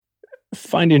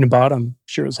finding a bottom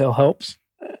sure as hell helps.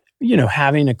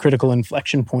 Having a critical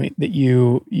inflection point that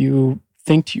you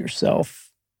think to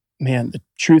yourself, man, the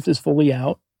truth is fully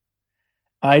out.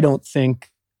 I don't think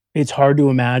it's hard to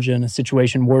imagine a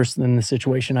situation worse than the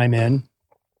situation I'm in.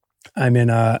 I'm in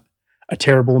a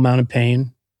terrible amount of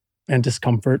pain and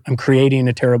discomfort. I'm creating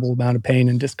a terrible amount of pain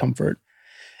and discomfort.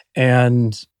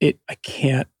 And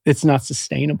it's not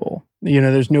sustainable.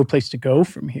 There's no place to go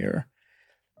from here.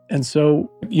 And so,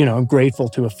 I'm grateful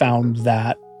to have found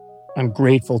that. I'm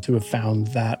grateful to have found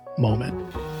that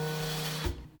moment.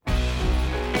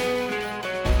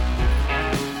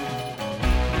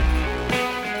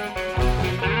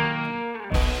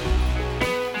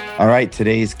 All right,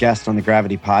 today's guest on the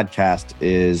Gravity Podcast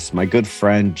is my good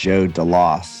friend, Joe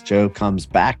DeLoss. Joe comes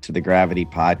back to the Gravity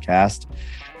Podcast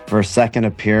for a second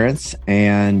appearance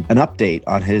and an update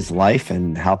on his life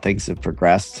and how things have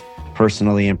progressed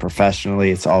personally and professionally.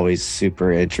 It's always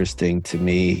super interesting to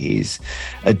me. He's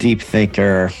a deep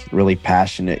thinker, really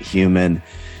passionate human,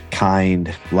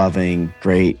 kind, loving,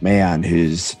 great man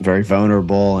who's very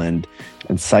vulnerable and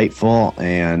insightful.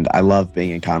 And I love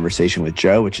being in conversation with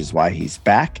Joe, which is why he's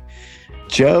back.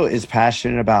 Joe is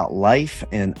passionate about life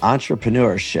and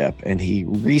entrepreneurship, and he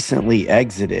recently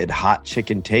exited Hot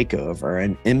Chicken Takeover,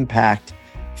 an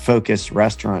impact-focused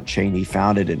restaurant chain he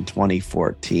founded in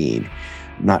 2014.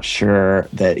 I'm not sure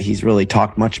that he's really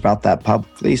talked much about that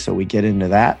publicly, so we get into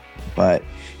that. But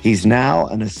he's now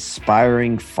an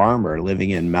aspiring farmer living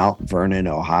in Mount Vernon,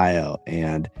 Ohio,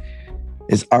 and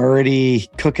is already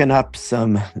cooking up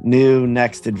some new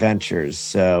next adventures.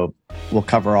 So we'll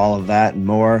cover all of that and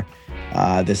more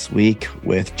this week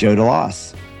with Joe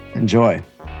DeLoss. Enjoy.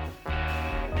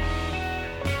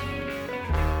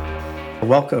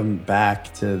 Welcome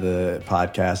back to the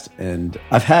podcast. And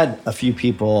I've had a few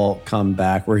people come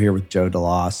back. We're here with Joe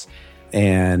DeLoss.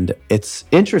 And it's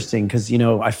interesting because,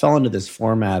 I fell into this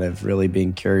format of really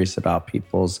being curious about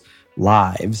people's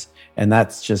lives. And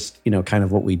that's just, kind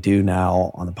of what we do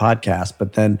now on the podcast.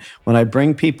 But then when I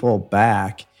bring people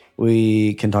back,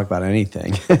 we can talk about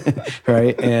anything,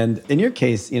 right? And in your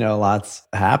case, lots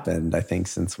happened, I think,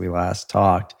 since we last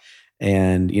talked.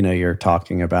 And, you're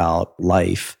talking about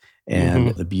life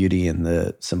and the beauty and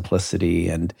the simplicity.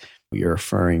 And you're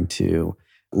referring to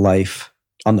life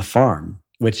on the farm,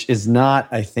 which is not,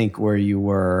 I think, where you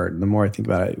were. The more I think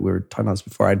about it, we were talking about this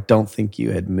before, I don't think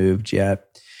you had moved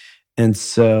yet. And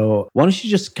so why don't you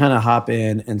just kind of hop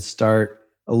in and start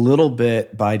a little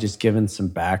bit by just giving some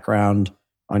background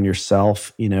on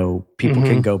yourself. People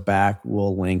can go back.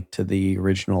 We'll link to the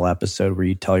original episode where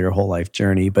you tell your whole life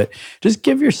journey, but just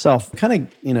give yourself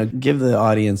give the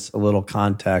audience a little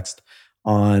context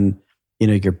on,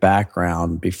 your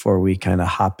background before we kind of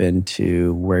hop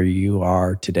into where you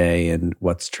are today and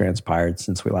what's transpired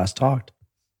since we last talked.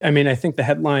 I think the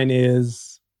headline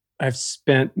is I've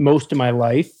spent most of my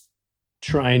life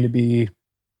trying to be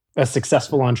a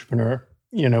successful entrepreneur,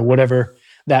 whatever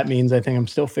that means. I think I'm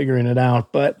still figuring it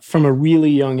out. But from a really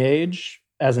young age,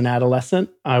 as an adolescent,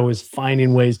 I was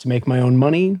finding ways to make my own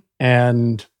money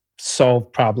and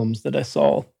solve problems that I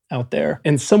saw out there.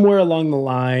 And somewhere along the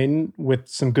line, with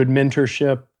some good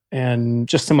mentorship and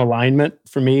just some alignment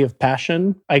for me of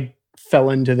passion, I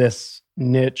fell into this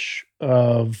niche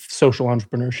of social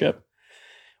entrepreneurship,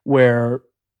 where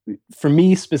for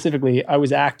me specifically, I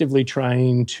was actively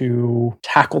trying to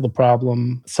tackle the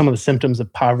problem, some of the symptoms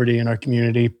of poverty in our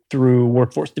community through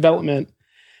workforce development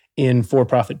in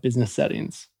for-profit business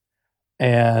settings.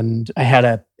 And I had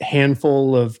a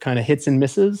handful of kind of hits and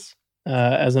misses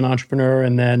as an entrepreneur.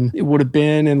 And then it would have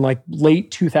been in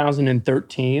late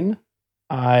 2013,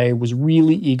 I was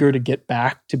really eager to get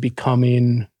back to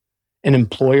becoming an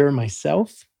employer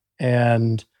myself.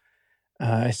 And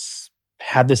I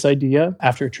had this idea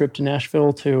after a trip to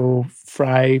Nashville to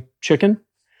fry chicken.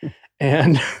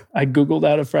 And I Googled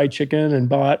out a fried chicken and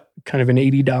bought kind of an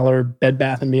 $80 Bed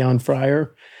Bath & Beyond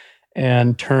fryer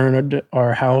and turned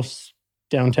our house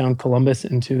downtown Columbus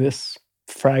into this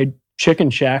fried chicken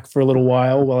shack for a little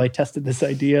while I tested this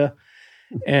idea.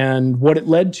 And what it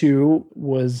led to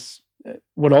was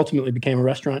what ultimately became a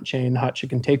restaurant chain, Hot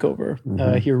Chicken Takeover,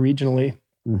 here regionally.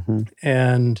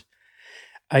 And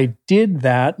I did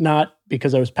that not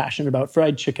because I was passionate about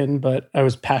fried chicken, but I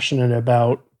was passionate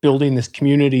about building this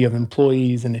community of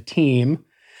employees and a team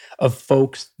of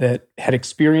folks that had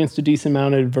experienced a decent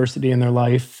amount of adversity in their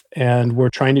life and were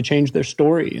trying to change their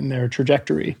story and their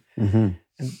trajectory.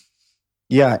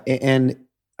 Yeah, and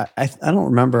I don't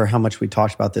remember how much we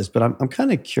talked about this, but I'm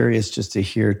kind of curious just to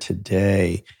hear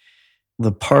today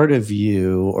the part of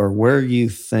you or where you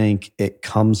think it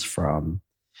comes from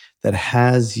that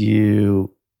has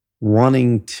you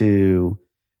wanting to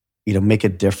make a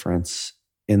difference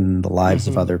in the lives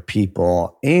of other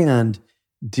people and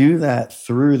do that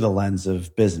through the lens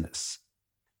of business?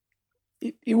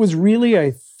 It was really,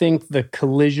 I think, the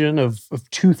collision of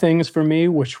two things for me,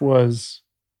 which was,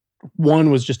 one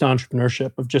was just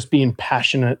entrepreneurship, of just being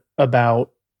passionate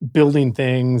about building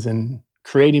things and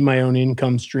creating my own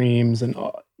income streams and,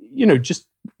 just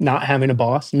not having a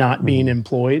boss, not being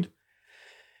employed.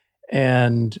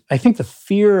 And I think the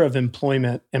fear of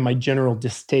employment and my general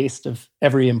distaste of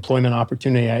every employment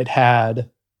opportunity I'd had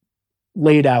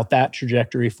laid out that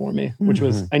trajectory for me, which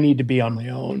was I need to be on my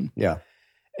own. Yeah.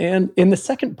 And the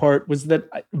second part was that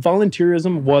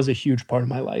volunteerism was a huge part of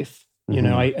my life.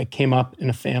 I came up in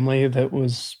a family that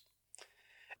was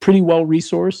pretty well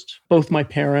resourced. Both my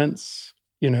parents,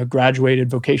 graduated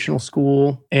vocational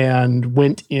school and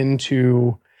went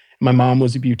into, my mom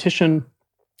was a beautician.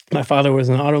 My father was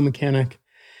an auto mechanic.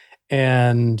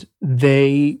 And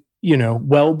they,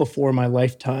 well before my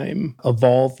lifetime,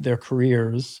 evolved their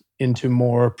careers into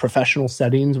more professional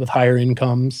settings with higher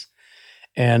incomes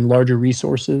and larger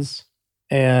resources,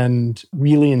 and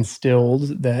really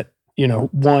instilled that,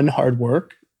 one, hard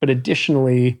work, but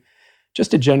additionally,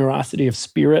 just a generosity of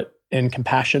spirit and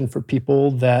compassion for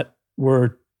people that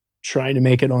were trying to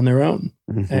make it on their own.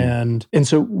 And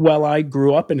so while I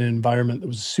grew up in an environment that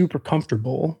was super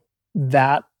comfortable,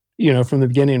 that, from the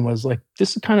beginning was like,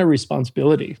 this is kind of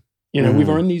responsibility. We've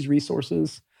earned these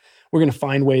resources. We're going to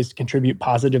find ways to contribute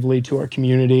positively to our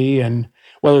community. And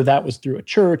whether that was through a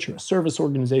church or a service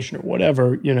organization or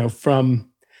whatever, from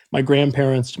my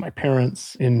grandparents to my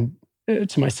parents and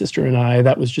to my sister and I,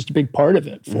 that was just a big part of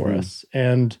it for us.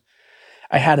 And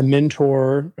I had a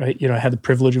mentor, right? I had the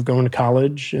privilege of going to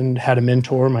college and had a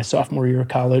mentor my sophomore year of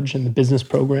college in the business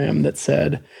program that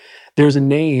said, there's a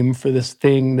name for this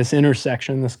thing, this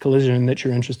intersection, this collision that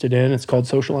you're interested in. It's called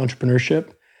social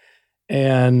entrepreneurship.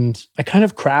 And I kind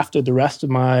of crafted the rest of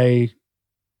my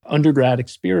undergrad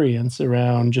experience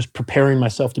around just preparing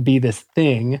myself to be this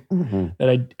thing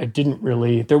that I didn't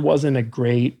really, there wasn't a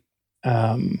great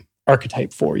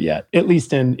archetype for yet, at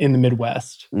least in the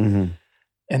Midwest. And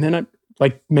then I,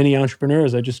 like many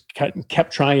entrepreneurs, I just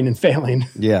kept trying and failing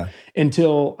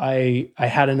until I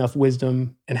had enough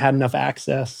wisdom and had enough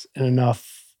access and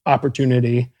enough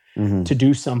opportunity to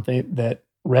do something that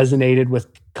resonated with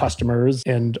customers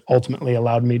and ultimately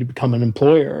allowed me to become an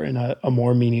employer in a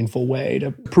more meaningful way,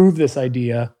 to prove this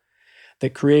idea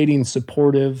that creating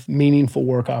supportive, meaningful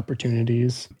work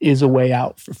opportunities is a way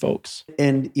out for folks.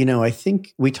 And, I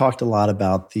think we talked a lot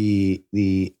about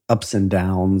the ups and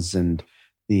downs and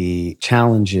the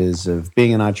challenges of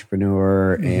being an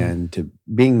entrepreneur and to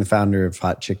being the founder of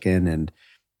Hot Chicken, and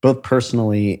both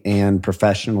personally and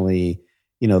professionally,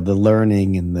 the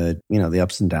learning and the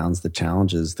ups and downs, the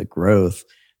challenges, the growth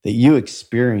that you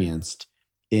experienced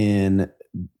in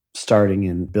starting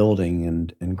and building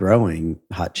and growing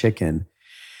Hot Chicken.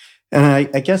 And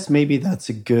I guess maybe that's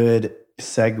a good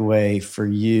segue for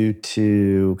you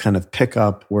to kind of pick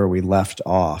up where we left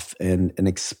off and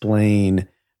explain,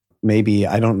 maybe,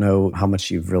 I don't know how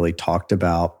much you've really talked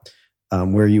about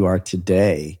where you are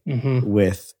today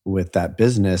with that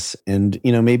business, and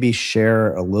maybe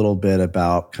share a little bit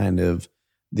about kind of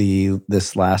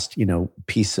this last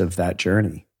piece of that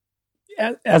journey.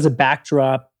 As a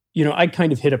backdrop, I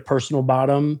kind of hit a personal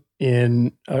bottom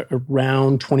in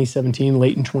around 2017,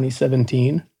 late in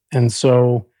 2017, and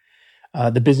so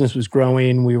the business was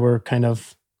growing. We were kind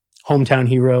of hometown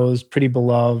heroes, pretty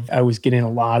beloved. I was getting a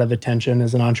lot of attention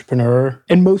as an entrepreneur,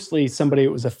 and mostly somebody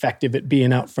that was effective at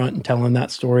being out front and telling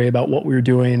that story about what we were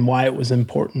doing, why it was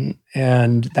important.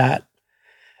 And that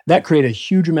created a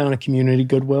huge amount of community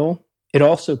goodwill. It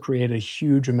also created a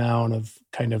huge amount of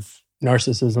kind of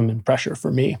narcissism and pressure for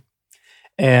me.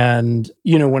 And,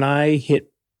 when I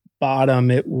hit bottom,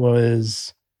 it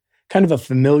was kind of a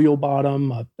familial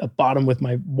bottom, a bottom with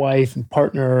my wife and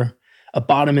partner, a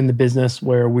bottom in the business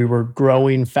where we were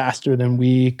growing faster than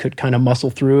we could kind of muscle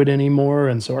through it anymore.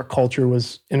 And so our culture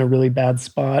was in a really bad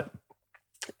spot.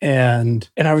 And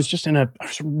I was just in a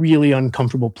really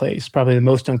uncomfortable place, probably the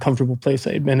most uncomfortable place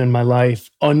I had been in my life,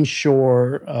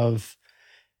 unsure of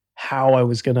how I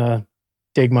was going to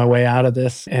dig my way out of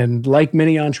this. And like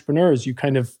many entrepreneurs, you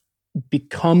kind of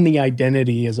become the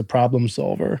identity as a problem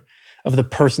solver of the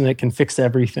person that can fix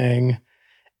everything.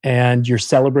 And you're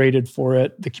celebrated for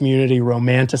it. The community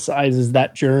romanticizes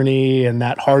that journey and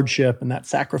that hardship and that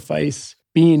sacrifice.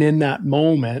 Being in that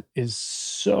moment is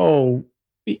so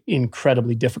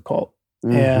incredibly difficult.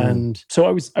 And so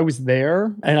I was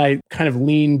there, and I kind of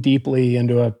leaned deeply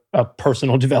into a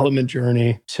personal development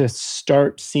journey to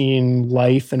start seeing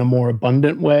life in a more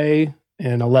abundant way,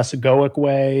 in a less egoic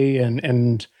way.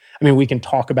 And I mean, we can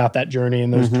talk about that journey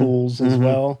and those tools as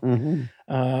well.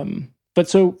 But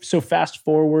so fast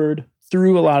forward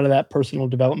through a lot of that personal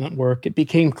development work, it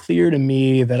became clear to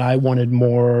me that I wanted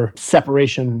more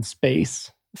separation and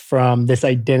space from this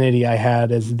identity I had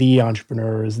as the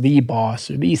entrepreneur, as the boss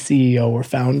or the CEO or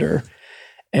founder.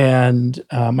 And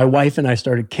my wife and I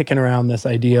started kicking around this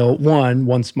idea.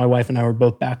 Once my wife and I were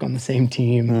both back on the same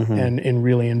team and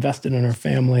really invested in our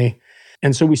family.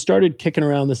 And so we started kicking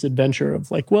around this adventure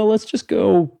of like, well, let's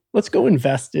go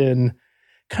invest in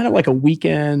kind of like a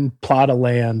weekend plot of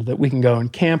land that we can go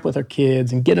and camp with our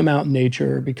kids and get them out in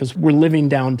nature, because we're living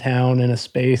downtown in a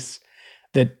space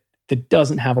that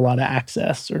doesn't have a lot of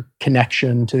access or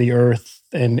connection to the earth,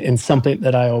 and something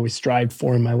that I always strived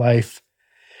for in my life.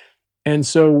 And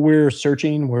so we're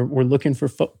searching, we're looking for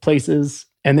places,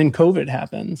 and then COVID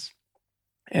happens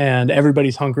and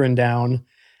everybody's hunkering down.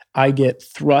 I get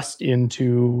thrust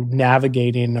into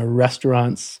navigating a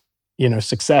restaurant's,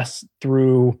 success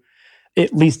through,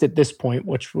 at least at this point,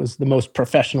 which was the most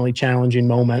professionally challenging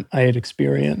moment I had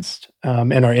experienced,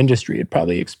 and our industry had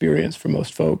probably experienced for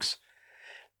most folks.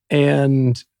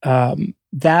 And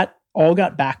that all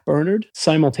got backburnered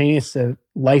simultaneous to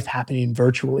life happening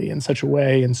virtually in such a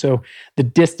way. And so the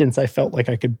distance I felt like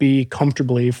I could be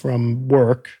comfortably from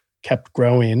work kept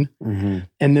growing. And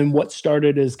then what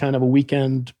started as kind of a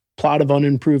weekend plot of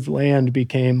unimproved land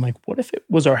became like, what if it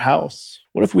was our house?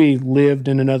 What if we lived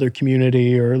in another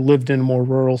community or lived in a more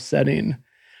rural setting?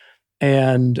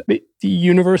 And the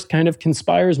universe kind of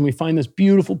conspires, and we find this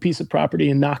beautiful piece of property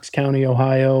in Knox County,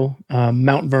 Ohio,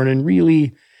 Mount Vernon,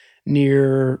 really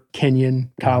near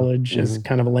Kenyon College as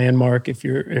kind of a landmark if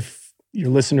your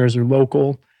listeners are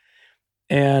local,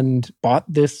 and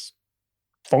bought this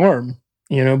farm,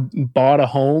 bought a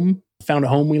home, found a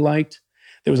home we liked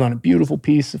that was on a beautiful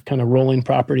piece of kind of rolling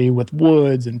property with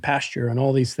woods and pasture and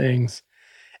all these things.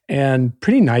 And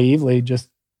pretty naively just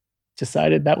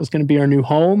decided that was going to be our new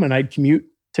home, and I'd commute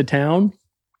to town.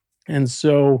 And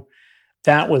so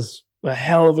that was a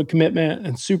hell of a commitment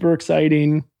and super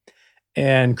exciting,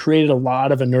 and created a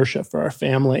lot of inertia for our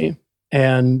family.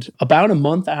 And about a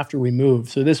month after we moved,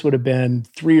 so this would have been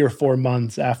 3 or 4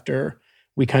 months after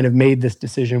we kind of made this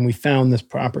decision, we found this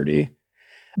property,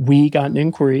 we got an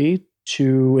inquiry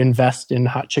to invest in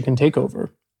Hot Chicken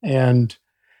Takeover. And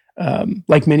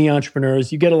like many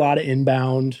entrepreneurs, you get a lot of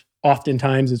inbound.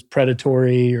 Oftentimes it's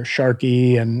predatory or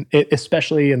sharky, and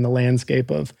especially in the landscape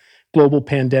of global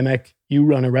pandemic, you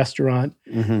run a restaurant,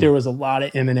 there was a lot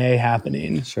of M&A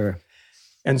happening. Sure.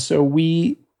 And so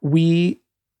we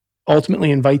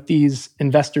ultimately invite these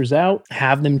investors out,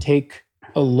 have them take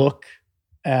a look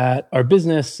at our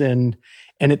business. And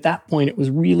at that point, it was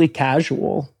really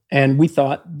casual. And we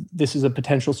thought this is a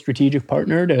potential strategic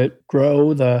partner to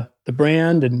grow the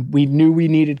brand. And we knew we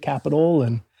needed capital.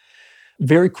 And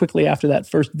very quickly after that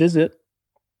first visit,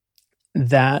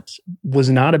 that was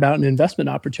not about an investment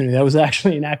opportunity. That was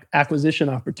actually an acquisition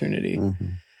opportunity.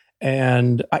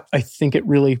 And I think it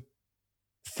really,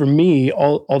 for me,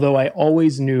 although I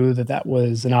always knew that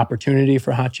was an opportunity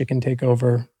for Hot Chicken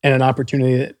Takeover and an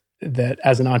opportunity that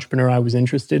as an entrepreneur I was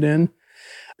interested in,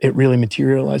 it really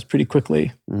materialized pretty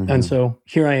quickly. And so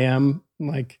here I am,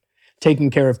 like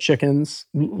taking care of chickens,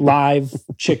 live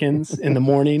chickens in the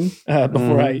morning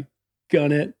before I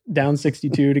gun it down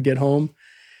 62 to get home.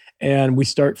 And we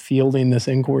start fielding this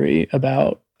inquiry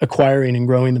about acquiring and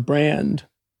growing the brand.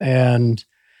 And,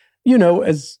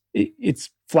 as it's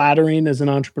flattering as an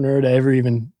entrepreneur to ever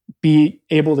even be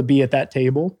able to be at that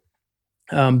table.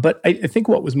 But I think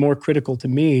what was more critical to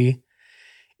me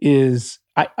is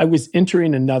I was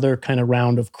entering another kind of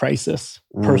round of crisis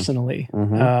personally.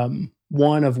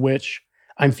 One of which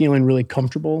I'm feeling really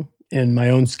comfortable in my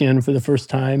own skin for the first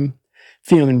time,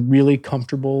 feeling really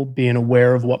comfortable being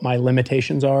aware of what my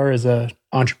limitations are as an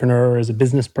entrepreneur, as a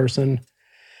business person.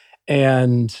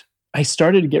 And I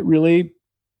started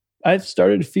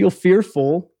to feel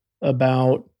fearful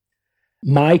about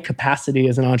my capacity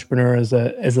as an entrepreneur, as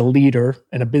a leader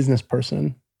and a business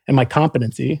person, and my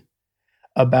competency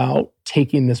about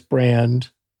taking this brand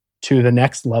to the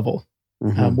next level,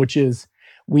 which is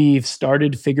we've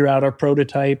started to figure out our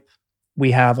prototype.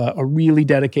 We have a really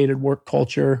dedicated work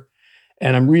culture,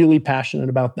 and I'm really passionate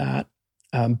about that.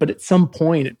 But at some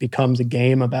point, it becomes a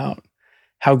game about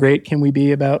how great can we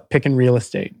be about picking real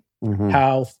estate?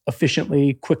 How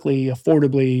efficiently, quickly,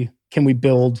 affordably can we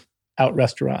build out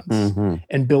restaurants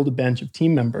and build a bench of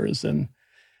team members? And,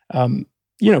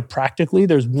 practically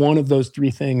there's one of those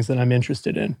three things that I'm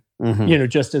interested in,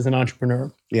 just as an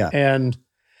entrepreneur. Yeah.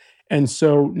 And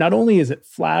so not only is it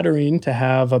flattering to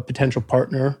have a potential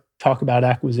partner talk about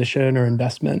acquisition or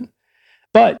investment,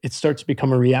 But it starts to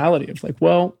become a reality of like,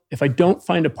 well, if I don't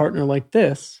find a partner like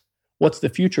this, what's the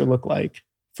future look like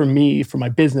for me, for my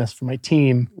business, for my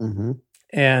team,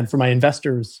 and for my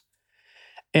investors?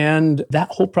 And that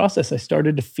whole process, I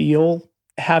started to feel,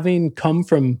 having come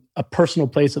from a personal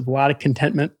place of a lot of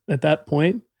contentment at that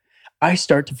point, I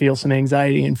start to feel some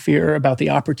anxiety and fear about the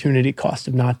opportunity cost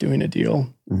of not doing a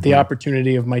deal, the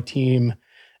opportunity of my team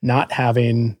not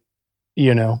having,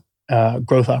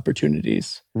 growth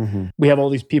opportunities. We have all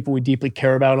these people we deeply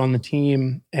care about on the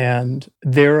team, and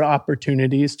their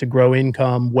opportunities to grow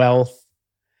income, wealth,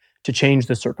 to change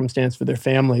the circumstance for their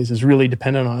families is really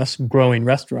dependent on us growing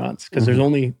restaurants, because there's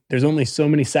only so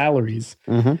many salaries.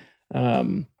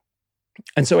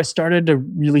 And so I started to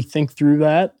really think through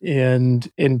that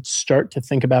and start to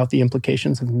think about the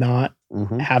implications of not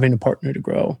having a partner to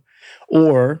grow,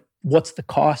 or what's the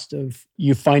cost of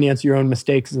you finance your own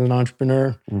mistakes as an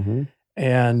entrepreneur.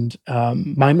 And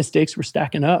my mistakes were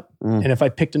stacking up. And if I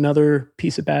picked another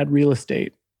piece of bad real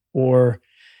estate, or,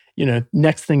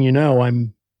 next thing you know,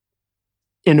 I'm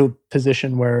in a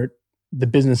position where the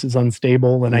business is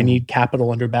unstable and I need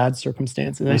capital under bad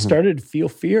circumstances. And I started to feel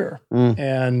fear.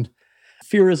 And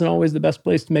fear isn't always the best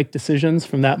place to make decisions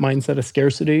from that mindset of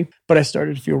scarcity. But I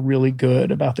started to feel really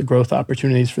good about the growth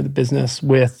opportunities for the business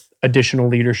with additional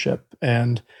leadership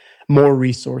and more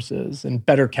resources and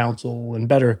better counsel and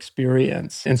better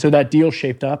experience. And so that deal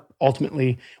shaped up.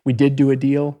 Ultimately, we did do a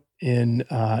deal in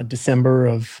December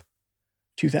of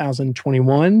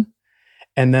 2021.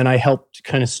 And then I helped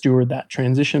kind of steward that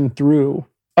transition through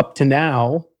up to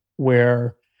now,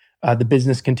 where the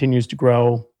business continues to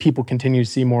grow, people continue to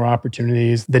see more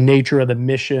opportunities. The nature of the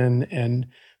mission and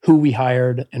who we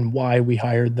hired and why we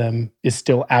hired them is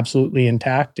still absolutely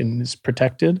intact and is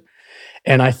protected.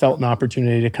 And I felt an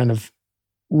opportunity to kind of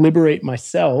liberate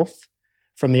myself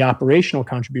from the operational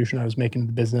contribution I was making to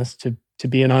the business to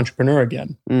be an entrepreneur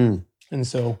again. And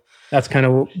so that's kind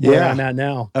of where I'm at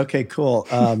now. Okay, cool.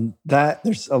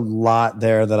 There's a lot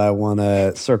there that I want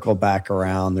to circle back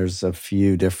around. There's a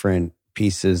few different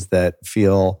pieces that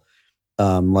feel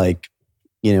like,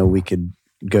 we could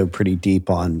go pretty deep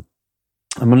on.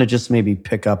 I'm going to just maybe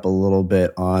pick up a little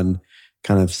bit on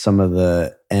kind of some of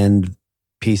the end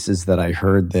pieces that I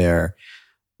heard there,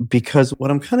 because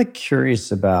what I'm kind of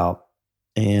curious about,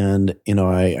 and,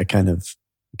 I kind of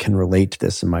can relate to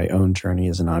this in my own journey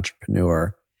as an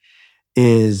entrepreneur,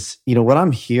 is, what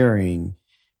I'm hearing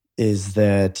is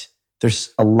that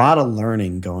there's a lot of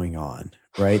learning going on,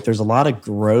 right? There's a lot of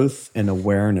growth and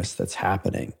awareness that's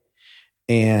happening.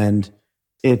 And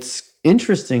it's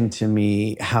interesting to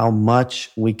me how much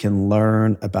we can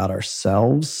learn about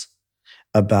ourselves,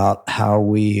 about how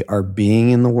we are being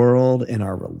in the world, in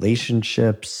our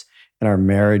relationships, in our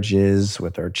marriages,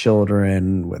 with our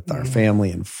children, with our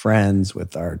family and friends,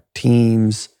 with our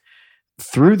teams,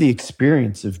 through the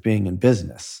experience of being in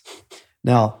business.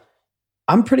 Now,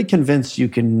 I'm pretty convinced you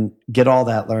can get all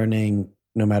that learning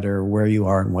no matter where you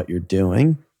are and what you're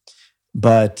doing.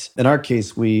 But in our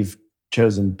case, we've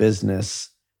chosen business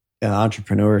and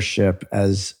entrepreneurship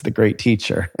as the great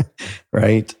teacher,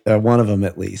 right? One of them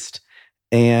at least.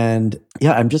 And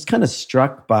yeah, I'm just kind of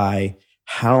struck by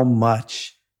how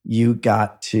much you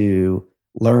got to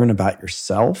learn about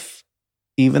yourself,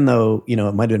 even though, it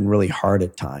might have been really hard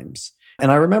at times.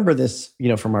 And I remember this,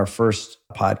 from our first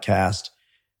podcast,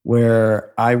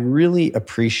 where I really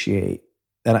appreciate,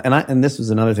 and this was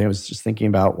another thing I was just thinking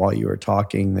about while you were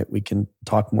talking that we can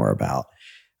talk more about.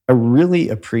 I really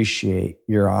appreciate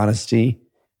your honesty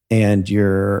and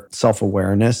your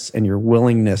self-awareness and your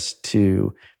willingness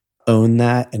to own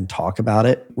that and talk about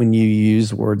it. When you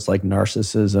use words like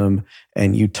narcissism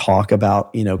and you talk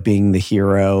about, being the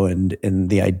hero and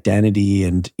the identity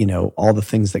and, all the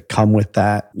things that come with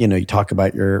that, you talk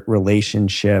about your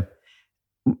relationship.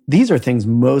 These are things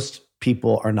most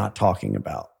people are not talking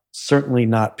about. Certainly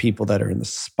not people that are in the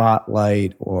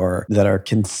spotlight or that are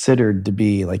considered to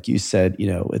be, like you said,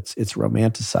 it's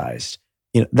romanticized.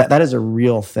 That is a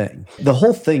real thing. The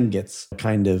whole thing gets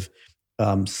kind of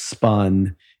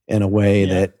spun in a way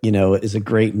that, is a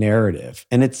great narrative.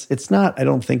 And it's not, I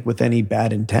don't think, with any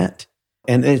bad intent.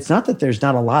 And it's not that there's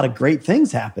not a lot of great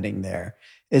things happening there.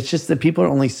 It's just that people are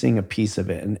only seeing a piece of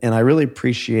it. And I really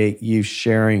appreciate you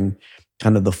sharing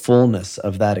kind of the fullness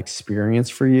of that experience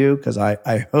for you, because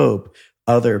I hope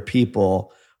other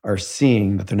people are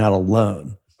seeing that they're not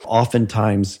alone.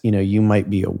 Oftentimes, you might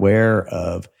be aware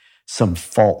of some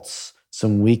faults,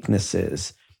 some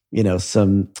weaknesses,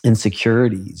 some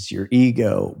insecurities, your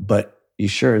ego, but you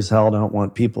sure as hell don't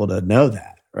want people to know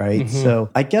that, right? So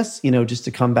I guess, just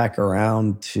to come back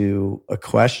around to a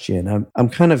question, I'm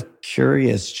kind of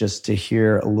curious just to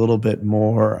hear a little bit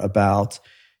more about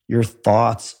your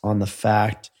thoughts on the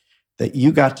fact that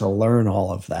you got to learn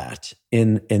all of that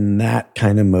in that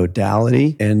kind of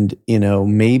modality, and,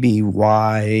 maybe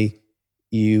why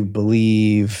you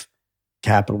believe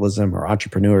capitalism or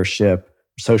entrepreneurship,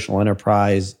 social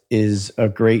enterprise is a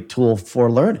great tool for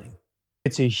learning.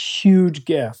 It's a huge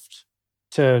gift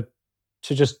to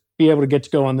just be able to get to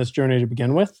go on this journey to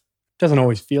begin with. It doesn't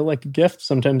always feel like a gift.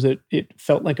 Sometimes it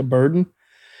felt like a burden.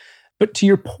 But to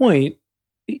your point,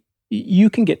 you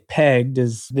can get pegged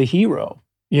as the hero.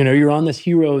 You're on this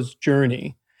hero's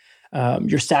journey.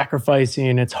 You're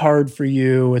sacrificing. It's hard for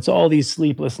you. It's all these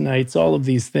sleepless nights, all of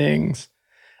these things.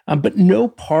 But no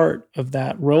part of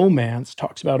that romance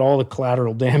talks about all the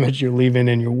collateral damage you're leaving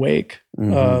in your wake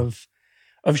of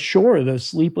sure, those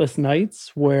sleepless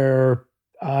nights where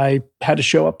I had to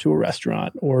show up to a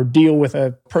restaurant or deal with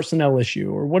a personnel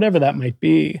issue or whatever that might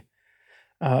be,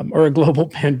 or a global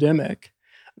pandemic,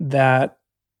 that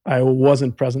I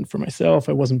wasn't present for myself.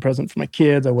 I wasn't present for my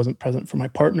kids. I wasn't present for my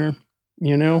partner,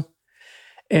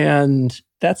 And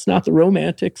that's not the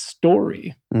romantic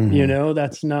story,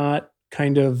 That's not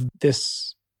kind of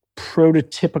this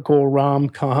prototypical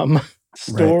rom-com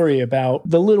story about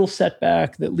the little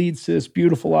setback that leads to this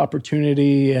beautiful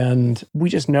opportunity. And we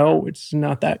just know it's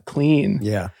not that clean.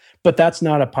 Yeah. But that's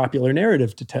not a popular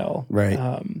narrative to tell. Right.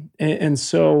 And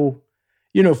so,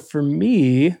 for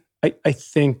me, I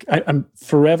think I'm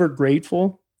forever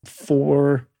grateful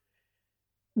for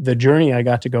the journey I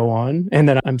got to go on and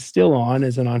that I'm still on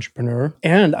as an entrepreneur.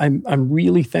 And I'm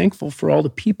really thankful for all the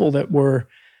people that were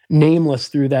nameless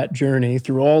through that journey,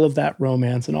 through all of that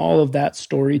romance and all of that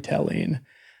storytelling,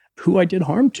 who I did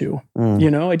harm to.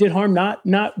 I did harm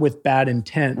not with bad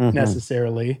intent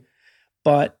necessarily,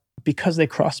 but because they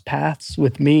crossed paths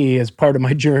with me as part of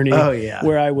my journey,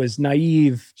 where I was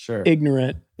naive,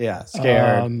 ignorant,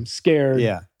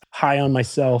 scared, high on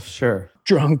myself,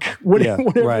 drunk,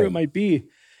 whatever it might be.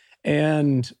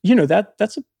 And,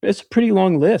 it's a pretty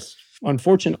long list,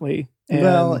 unfortunately.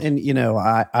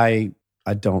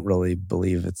 I don't really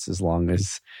believe it's as long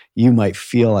as you might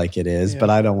feel like it is, but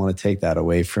I don't want to take that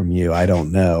away from you. I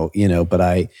don't know, but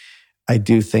I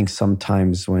do think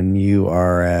sometimes when you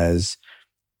are as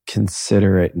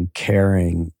considerate and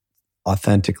caring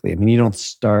authentically, you don't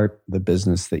start the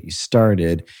business that you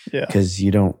started because you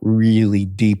don't really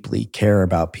deeply care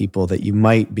about people, that you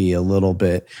might be a little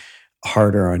bit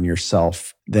harder on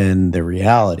yourself than the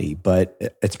reality, but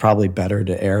it's probably better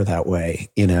to err that way,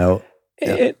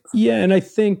 And I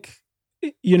think,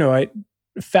 I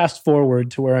fast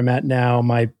forward to where I'm at now,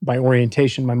 my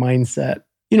orientation, my mindset,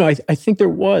 I think there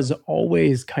was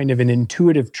always kind of an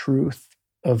intuitive truth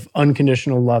of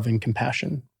unconditional love and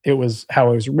compassion. It was how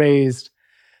I was raised,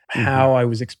 how I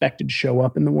was expected to show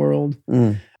up in the world.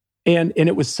 And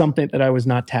it was something that I was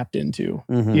not tapped into,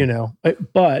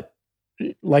 but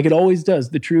like it always does,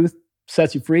 the truth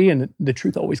sets you free and the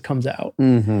truth always comes out.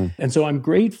 And so I'm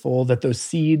grateful that those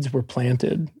seeds were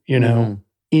planted,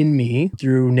 in me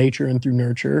through nature and through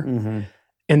nurture.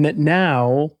 And that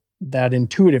now that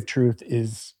intuitive truth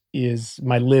is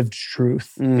my lived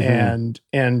truth and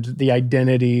the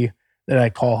identity that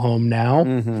I call home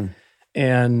now.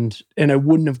 And I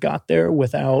wouldn't have got there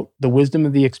without the wisdom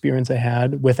of the experience I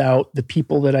had, without the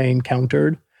people that I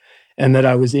encountered and that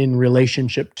I was in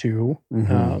relationship to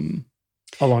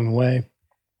along the way.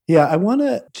 Yeah, I want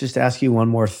to just ask you one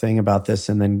more thing about this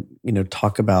and then,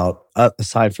 talk about,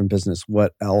 aside from business,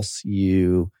 what else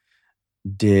you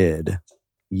did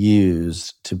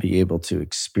use to be able to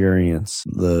experience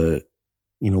the,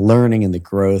 learning and the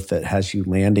growth that has you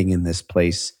landing in this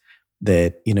place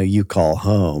that, you call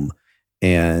home.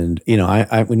 And,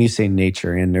 I when you say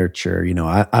nature and nurture,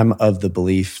 I'm of the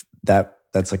belief that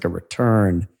that's like a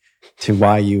return to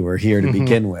why you were here to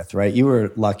begin with, right? You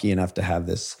were lucky enough to have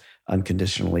this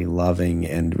unconditionally loving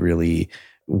and really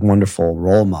wonderful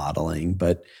role modeling.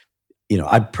 But,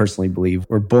 I personally believe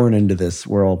we're born into this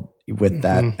world with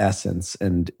that essence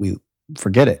and we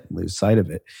forget it, lose sight of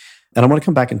it. And I want to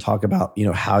come back and talk about,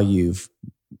 how you've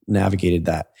navigated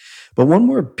that. But one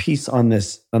more piece on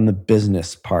this, on the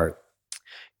business part.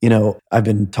 I've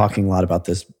been talking a lot about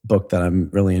this book that I'm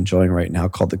really enjoying right now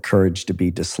called The Courage to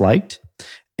Be Disliked.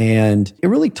 And it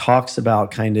really talks about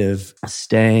kind of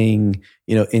staying,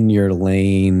 in your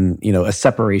lane, a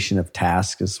separation of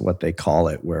tasks is what they call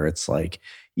it, where it's like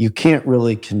you can't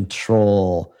really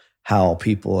control how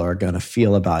people are going to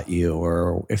feel about you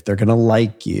or if they're going to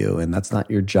like you, and that's not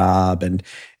your job. And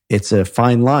it's a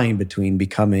fine line between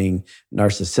becoming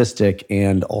narcissistic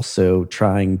and also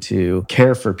trying to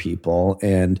care for people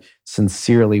and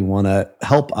sincerely want to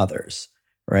help others,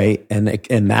 right? And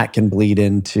that can bleed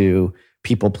into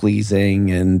people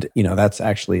pleasing, and that's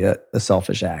actually a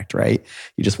selfish act, right?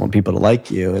 You just want people to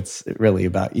like you. It's really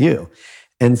about you.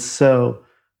 And so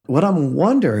what I'm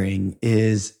wondering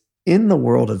is, in the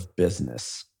world of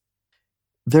business,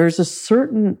 there's a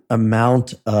certain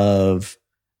amount of,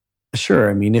 sure,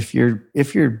 I mean, if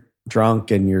you're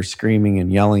drunk and you're screaming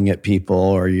and yelling at people,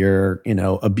 or you're,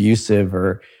 abusive,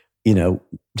 or,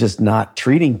 just not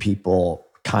treating people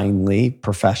kindly,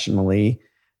 professionally,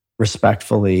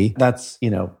 respectfully, that's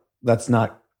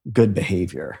not good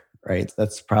behavior, right?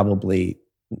 That's probably,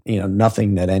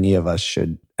 nothing that any of us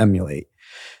should emulate.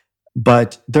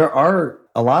 But there are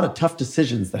a lot of tough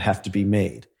decisions that have to be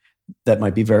made that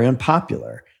might be very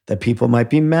unpopular, that people might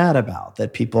be mad about,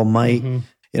 that people might,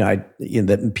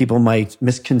 that people might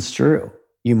misconstrue.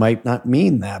 You might not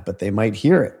mean that, but they might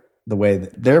hear it the way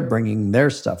that they're bringing their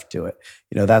stuff to it.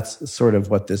 That's sort of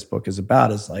what this book is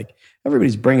about, is like,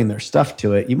 everybody's bringing their stuff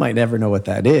to it. You might never know what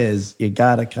that is. You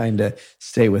got to kind of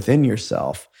stay within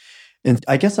yourself. And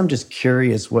I guess I'm just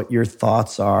curious what your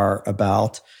thoughts are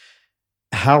about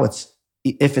how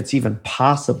if it's even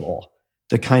possible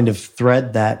to kind of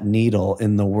thread that needle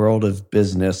in the world of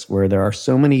business, where there are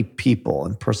so many people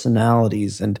and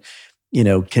personalities and,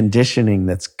 conditioning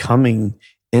that's coming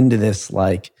into this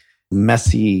like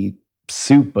messy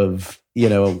soup of,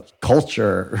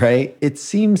 culture, right? It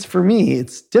seems, for me,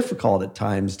 it's difficult at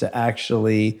times to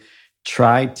actually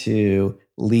try to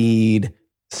lead,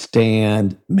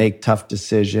 stand, make tough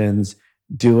decisions,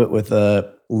 do it with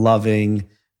a loving,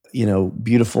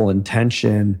 beautiful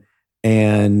intention,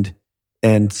 and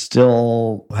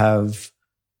still have,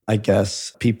 I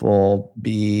guess, people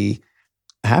be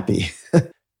happy.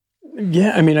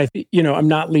 Yeah, I mean, I'm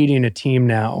not leading a team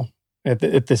now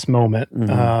at this moment.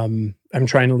 Mm-hmm. I'm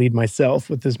trying to lead myself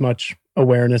with as much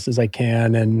awareness as I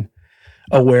can, and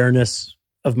awareness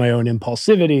of my own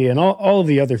impulsivity and all of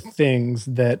the other things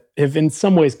that have in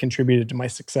some ways contributed to my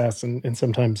success, and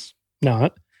sometimes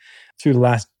not, through the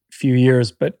last few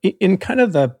years. But in kind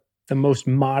of the most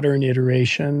modern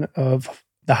iteration of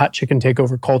the hot chicken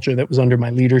takeover culture that was under my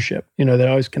leadership, that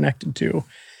I was connected to,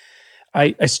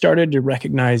 I started to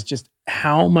recognize just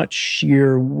how much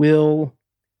sheer will,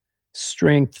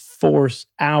 strength, force,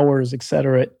 hours, et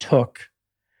cetera, it took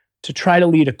to try to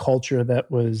lead a culture that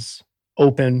was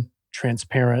open,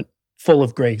 transparent, full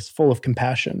of grace, full of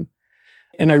compassion.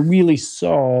 And I really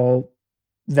saw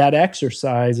that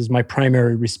exercise as my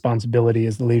primary responsibility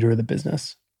as the leader of the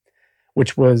business,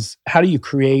 which was, how do you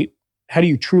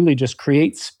truly just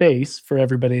create space for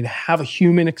everybody to have a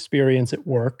human experience at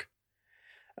work,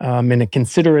 in a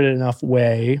considerate enough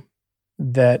way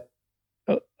that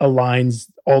aligns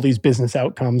all these business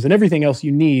outcomes and everything else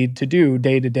you need to do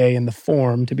day to day in the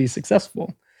form to be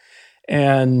successful.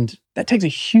 And that takes a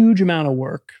huge amount of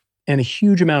work and a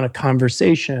huge amount of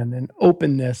conversation and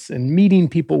openness and meeting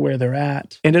people where they're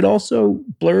at. And it also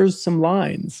blurs some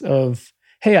lines of,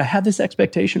 hey, I had this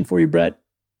expectation for you, Brett.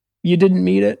 You didn't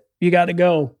meet it. You got to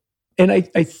go. And I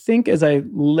think as I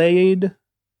laid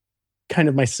kind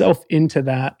of myself into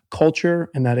that culture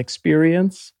and that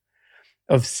experience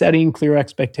of setting clear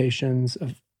expectations,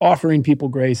 of offering people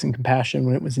grace and compassion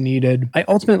when it was needed, I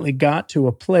ultimately got to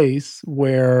a place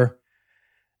where,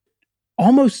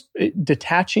 almost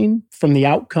detaching from the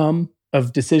outcome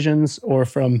of decisions or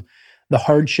from the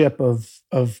hardship of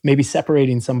maybe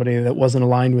separating somebody that wasn't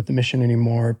aligned with the mission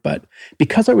anymore, but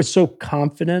because I was so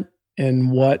confident in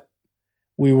what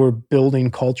we were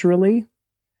building culturally,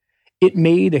 it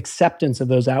made acceptance of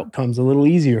those outcomes a little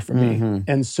easier for me. Mm-hmm.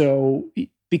 And so,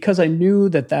 because I knew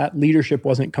that leadership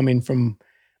wasn't coming from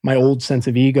my old sense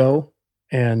of ego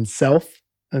and self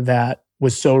that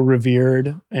was so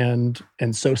revered and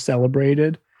so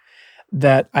celebrated,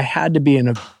 that I had to be in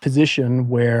a position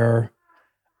where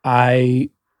I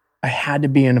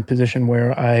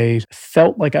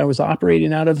felt like I was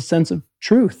operating out of a sense of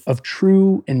truth, of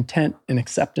true intent and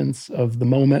acceptance of the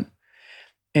moment.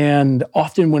 And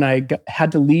often when I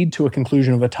had to lead to a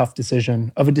conclusion of a tough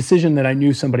decision, of a decision that I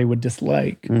knew somebody would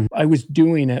dislike, I was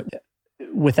doing it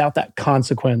without that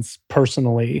consequence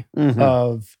personally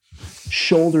of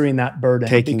shouldering that burden.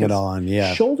 Taking it on,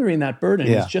 yeah. Shouldering that burden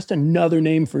is just another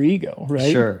name for ego,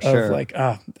 right? Sure. Like,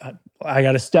 I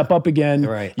got to step up again.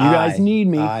 Right. You guys need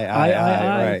me.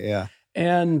 I. Right, yeah.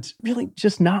 And really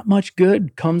just not much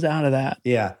good comes out of that.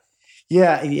 Yeah.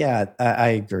 I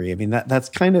agree. I mean, that's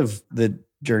kind of the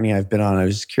journey I've been on. I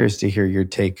was just curious to hear your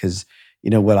take, because,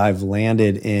 what I've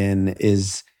landed in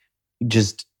is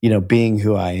just, being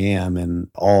who I am in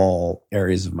all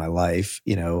areas of my life,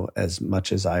 as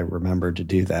much as I remember to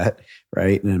do that,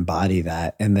 right? And embody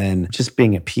that. And then just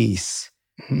being at peace,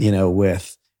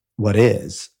 with what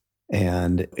is.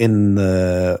 And in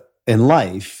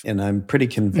life, and I'm pretty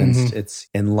convinced it's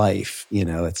in life,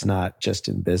 it's not just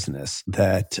in business,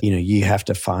 that, you have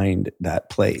to find that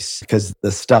place because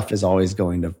the stuff is always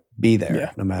going to be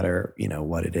there, no matter,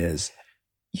 what it is.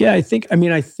 Yeah, I think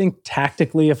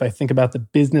tactically, if I think about the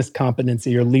business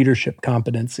competency or leadership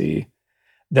competency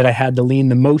that I had to lean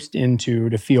the most into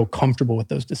to feel comfortable with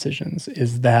those decisions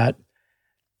is that,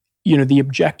 the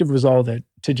objective was all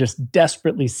to just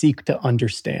desperately seek to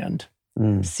understand.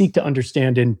 Seek to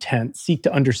understand intent, seek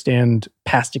to understand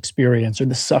past experience or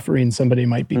the suffering somebody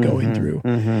might be going through.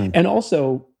 And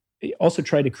also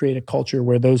try to create a culture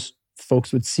where those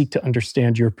folks would seek to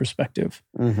understand your perspective.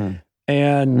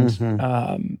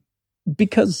 And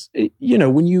because,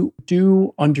 when you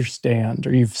do understand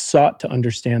or you've sought to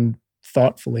understand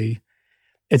thoughtfully,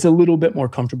 it's a little bit more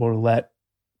comfortable to let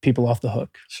people off the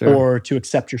hook or to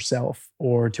accept yourself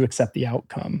or to accept the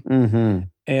outcome.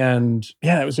 And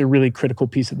it was a really critical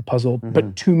piece of the puzzle.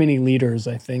 But too many leaders,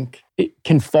 I think, it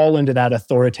can fall into that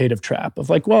authoritative trap of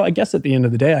like, well, I guess at the end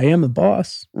of the day, I am the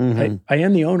boss. I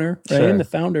am the owner. I am the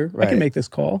founder. I can make this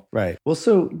call. Right. Well,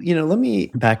 so, let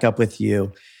me back up with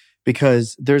you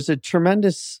because there's a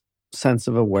tremendous sense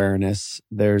of awareness.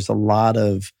 There's a lot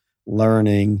of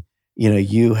learning.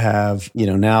 You have,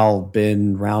 now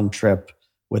been round trip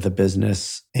with a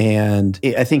business. And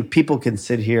I think people can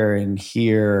sit here and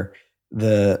hear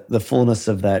the fullness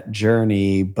of that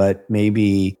journey, but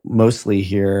maybe mostly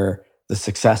hear the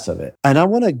success of it. And I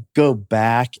want to go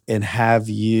back and have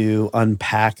you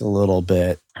unpack a little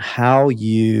bit how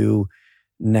you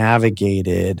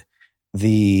navigated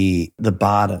the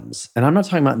bottoms. And I'm not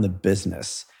talking about in the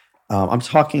business. I'm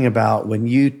talking about when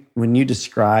you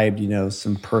described,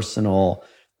 some personal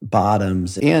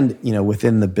bottoms and,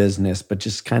 within the business, but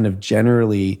just kind of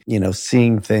generally,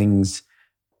 seeing things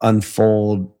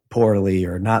unfold poorly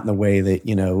or not in the way that,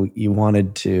 you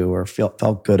wanted to or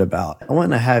felt good about. I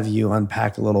want to have you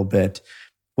unpack a little bit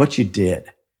what you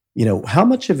did. How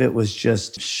much of it was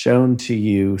just shown to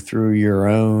you through your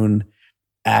own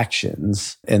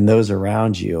actions and those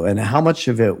around you, and how much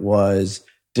of it was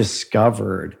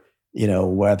discovered,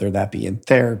 whether that be in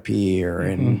therapy or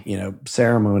in,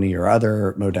 ceremony or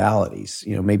other modalities.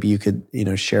 Maybe you could,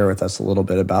 share with us a little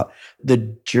bit about the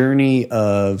journey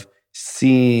of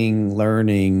seeing,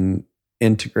 learning,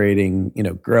 integrating,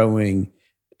 growing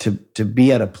to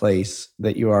be at a place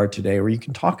that you are today where you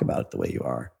can talk about it the way you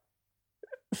are.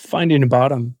 Finding a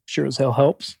bottom sure as hell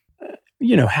helps.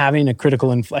 Having a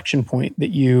critical inflection point that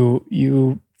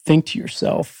you think to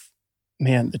yourself,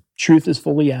 man, the truth is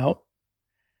fully out.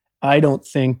 I don't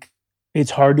think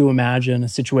it's hard to imagine a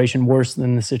situation worse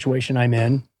than the situation I'm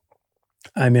in.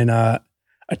 I'm in a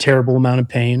terrible amount of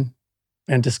pain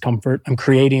and discomfort. I'm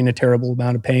creating a terrible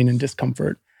amount of pain and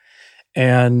discomfort.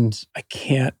 And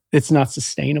it's not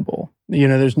sustainable.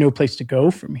 There's no place to go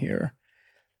from here.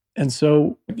 And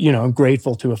so, I'm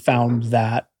grateful to have found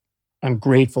that. I'm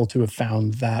grateful to have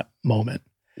found that moment.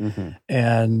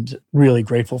 And really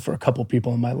grateful for a couple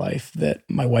people in my life, that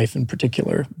my wife in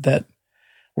particular, that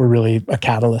were really a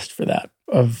catalyst for that,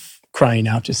 of crying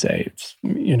out to say,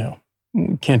 we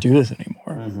can't do this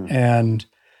anymore.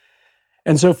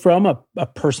 And so from a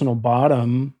personal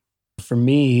bottom, for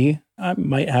me, I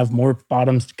might have more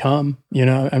bottoms to come.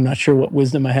 I'm not sure what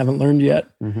wisdom I haven't learned yet.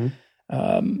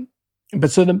 But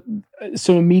so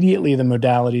immediately the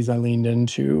modalities I leaned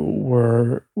into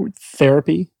were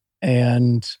therapy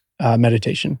and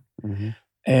meditation.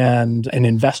 And an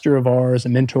investor of ours, a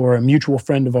mentor, a mutual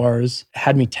friend of ours,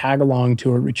 had me tag along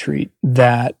to a retreat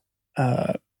that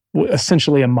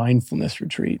essentially a mindfulness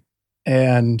retreat.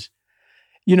 And,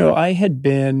 I had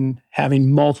been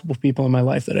having multiple people in my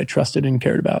life that I trusted and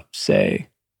cared about say,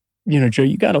 Joe,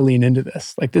 you got to lean into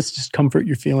this. Like this discomfort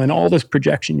you're feeling, all this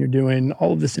projection you're doing,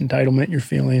 all of this entitlement you're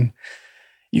feeling,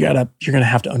 you're going to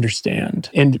have to understand.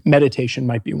 And meditation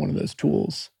might be one of those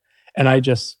tools. And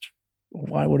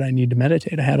why would I need to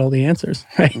meditate? I had all the answers,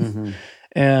 right?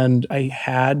 And I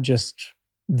had just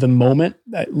the moment,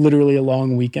 literally a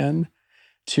long weekend,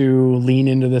 to lean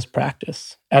into this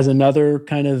practice as another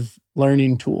kind of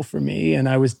learning tool for me. And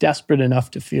I was desperate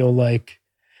enough to feel like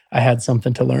I had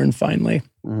something to learn finally,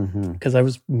 because I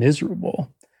was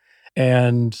miserable.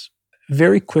 And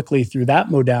very quickly through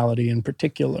that modality in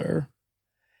particular,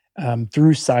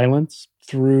 through silence,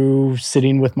 through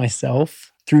sitting with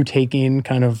myself, through taking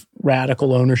kind of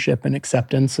radical ownership and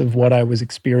acceptance of what I was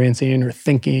experiencing or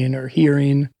thinking or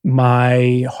hearing,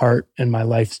 my heart and my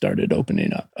life started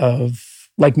opening up.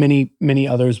 Like many, many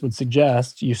others would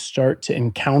suggest, you start to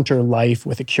encounter life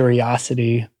with a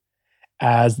curiosity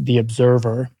as the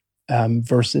observer,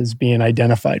 versus being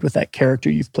identified with that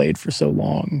character you've played for so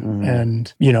long.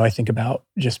 And, I think about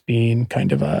just being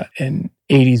kind of an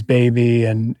 80s baby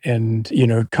and,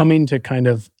 coming to kind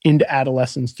of into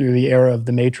adolescence through the era of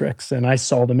the Matrix. And I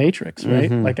saw the Matrix,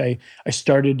 right? Like I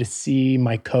started to see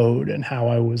my code and how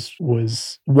I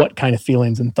was what kind of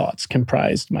feelings and thoughts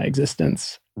comprised my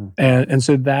existence. And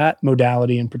so that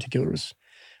modality in particular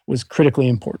was critically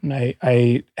important.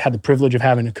 I had the privilege of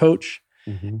having a coach,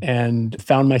 and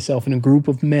found myself in a group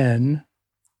of men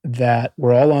that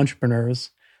were all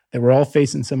entrepreneurs, that were all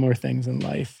facing similar things in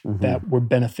life, that were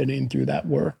benefiting through that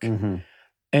work.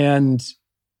 And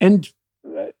like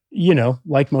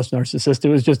most narcissists, it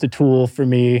was just a tool for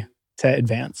me to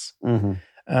advance.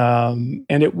 And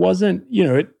it wasn't,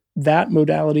 that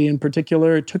modality in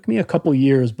particular, it took me a couple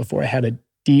years before I had a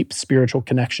deep spiritual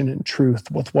connection and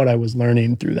truth with what I was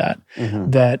learning through that,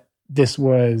 that this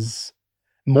was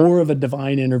more of a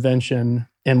divine intervention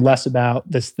and less about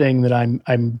this thing that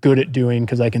I'm good at doing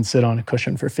because I can sit on a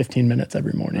cushion for 15 minutes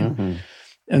every morning.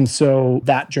 And so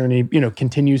that journey,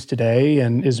 continues today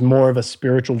and is more of a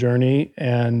spiritual journey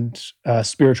and a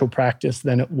spiritual practice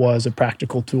than it was a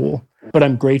practical tool. But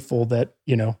I'm grateful that,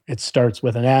 it starts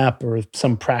with an app or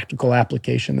some practical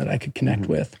application that I could connect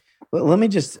with. Well, let me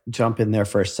just jump in there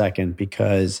for a second,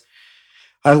 because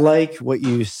I like what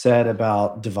you said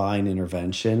about divine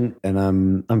intervention, and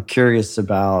I'm curious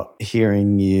about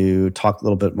hearing you talk a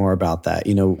little bit more about that.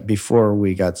 Before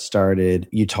we got started,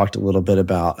 you talked a little bit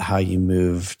about how you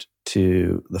moved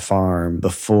to the farm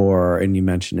before, and you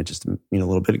mentioned it just a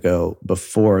little bit ago,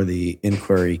 before the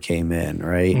inquiry came in,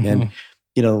 right? And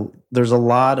there's a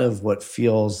lot of what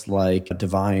feels like a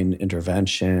divine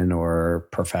intervention or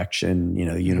perfection,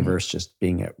 the universe just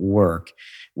being at work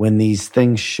when these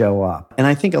things show up. And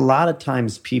I think a lot of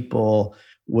times people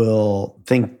will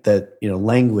think that,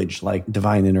 language like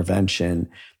divine intervention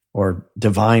or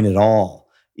divine at all,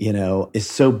 is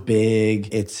so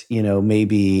big. It's,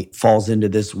 maybe falls into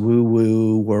this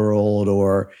woo-woo world,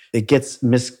 or it gets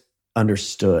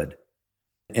misunderstood.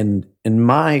 And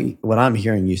what I'm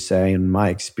hearing you say in my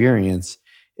experience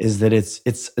is that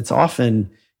it's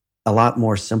often a lot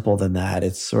more simple than that.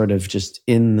 It's sort of just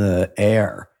in the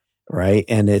air, right?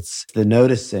 And it's the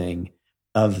noticing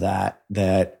of that,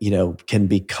 can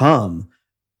become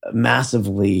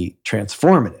massively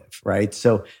transformative, right?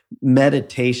 So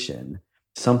meditation,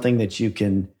 something that you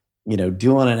can,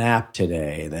 do on an app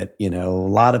today that, a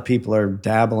lot of people are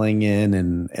dabbling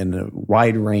in a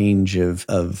wide range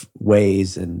of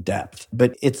ways and depth.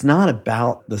 But it's not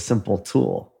about the simple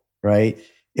tool, right?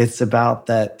 It's about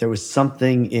that there was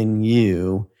something in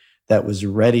you that was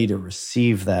ready to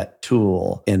receive that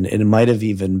tool. And it might have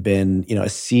even been, a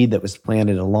seed that was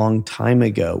planted a long time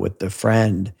ago with the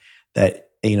friend that,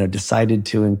 decided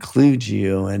to include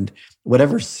you. And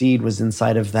whatever seed was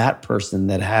inside of that person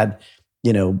that had,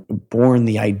 born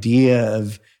the idea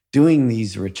of doing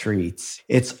these retreats.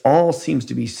 It's all seems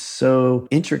to be so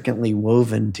intricately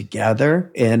woven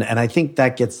together. And I think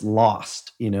that gets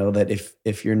lost, that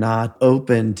if you're not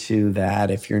open to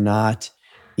that, if you're not,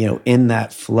 in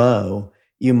that flow,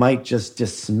 you might just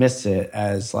dismiss it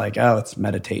as like, oh, it's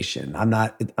meditation. I'm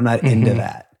not into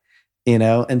that,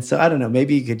 And so I don't know,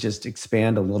 maybe you could just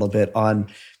expand a little bit on,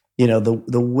 the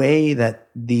way that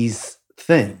these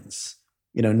things,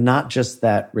 not just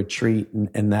that retreat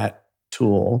and that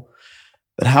tool,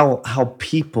 but how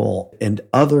people and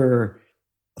other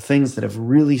things that have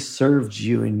really served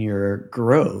you in your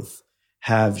growth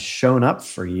have shown up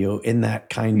for you in that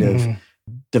kind of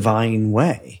divine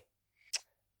way.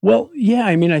 Well, yeah,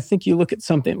 I think you look at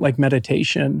something like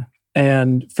meditation,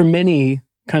 and for many,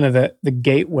 kind of the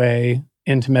gateway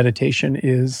into meditation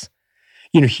is,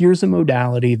 here's a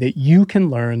modality that you can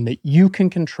learn, that you can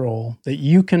control, that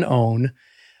you can own,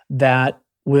 that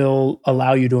will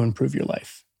allow you to improve your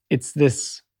life. It's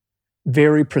this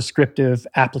very prescriptive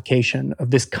application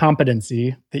of this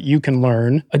competency that you can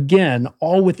learn. Again,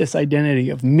 all with this identity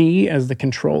of me as the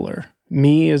controller,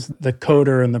 me as the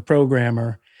coder and the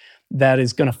programmer that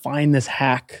is going to find this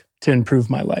hack to improve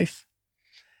my life.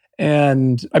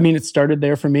 And it started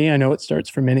there for me. I know it starts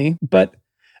for many, but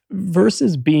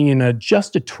versus being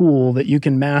just a tool that you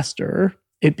can master,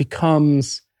 it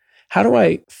becomes, how do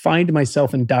I find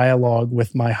myself in dialogue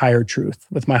with my higher truth,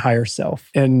 with my higher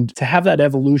self? And to have that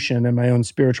evolution in my own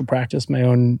spiritual practice, my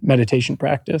own meditation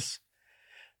practice,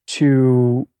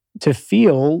 to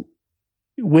feel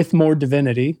with more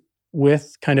divinity,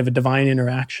 with kind of a divine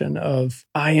interaction of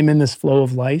I am in this flow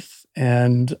of life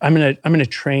and I'm gonna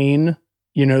train,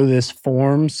 this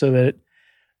form so that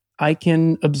I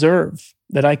can observe,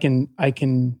 that I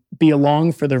can be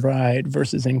along for the ride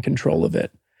versus in control of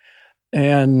it.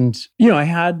 And I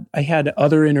had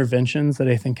other interventions that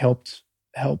I think helped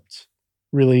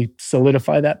really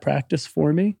solidify that practice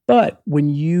for me. But when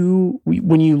you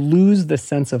lose the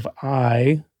sense of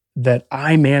that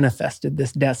I manifested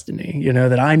this destiny,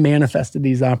 that I manifested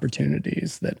these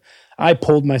opportunities, that I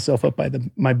pulled myself up by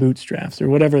my bootstraps or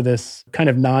whatever this kind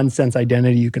of nonsense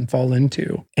identity you can fall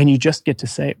into. And you just get to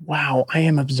say, wow, I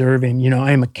am observing,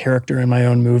 I am a character in my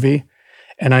own movie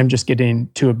and I'm just getting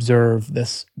to observe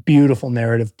this beautiful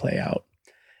narrative play out.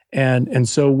 And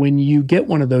so when you get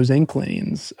one of those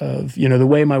inklings of, the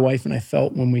way my wife and I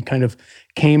felt when we kind of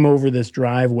came over this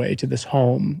driveway to this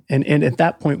home, and at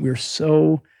that point we were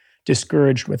so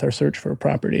discouraged with our search for a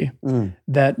property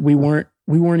that we weren't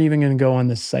even going to go on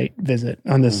this site visit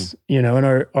on this, and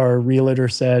our realtor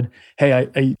said,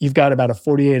 hey, you've got about a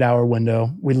 48-hour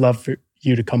window. We'd love for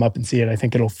you to come up and see it. I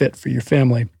think it'll fit for your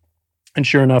family. And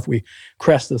sure enough, we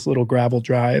crest this little gravel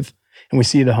drive and we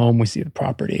see the home, we see the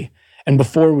property. And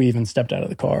before we even stepped out of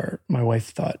the car, my wife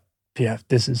thought, yeah,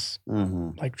 this is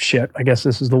like shit. I guess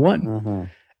this is the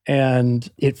one. And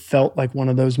it felt like one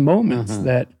of those moments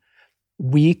that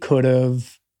we could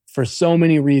have, for so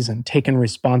many reasons, taken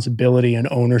responsibility and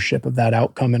ownership of that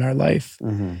outcome in our life.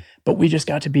 But we just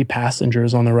got to be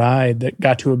passengers on the ride that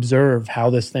got to observe how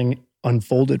this thing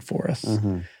unfolded for us,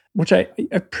 which I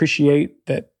appreciate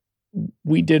that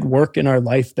we did work in our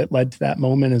life that led to that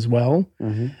moment as well.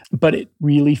 But it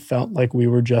really felt like we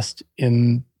were just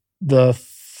in the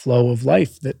flow of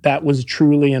life, that was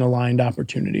truly an aligned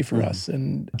opportunity for us.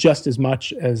 And just as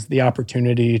much as the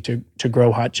opportunity to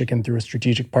grow Hot Chicken through a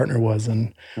strategic partner was,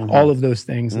 and all of those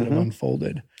things that have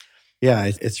unfolded. Yeah,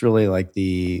 it's really like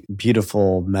the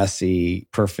beautiful, messy,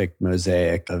 perfect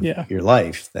mosaic of your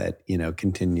life that,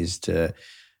 continues to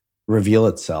reveal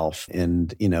itself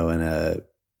and, in a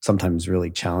sometimes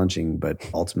really challenging, but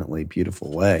ultimately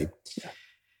beautiful way. Yeah.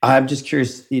 I'm just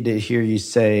curious to hear you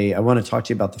say, I want to talk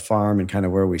to you about the farm and kind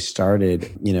of where we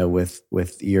started,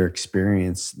 with your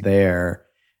experience there.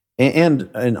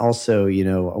 And also,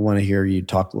 I want to hear you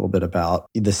talk a little bit about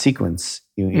the sequence.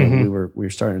 We were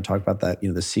starting to talk about that,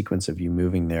 the sequence of you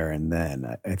moving there. And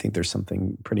then I think there's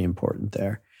something pretty important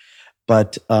there.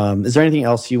 But is there anything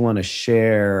else you want to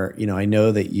share? I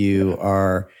know that you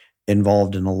are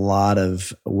involved in a lot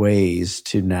of ways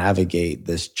to navigate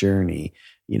this journey,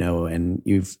 and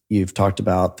you've talked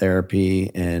about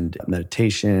therapy and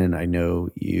meditation. I know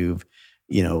you've,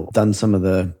 done some of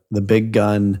the big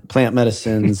gun plant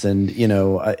medicines and,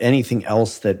 anything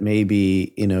else that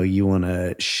maybe, you want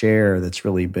to share that's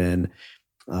really been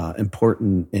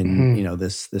important in,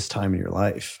 this time in your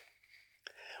life.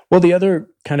 Well, the other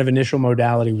kind of initial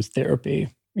modality was therapy.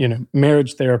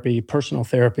 Marriage therapy, personal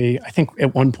therapy. I think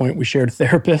at one point we shared a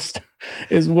therapist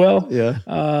as well. Yeah.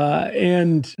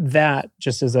 And that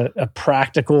just as a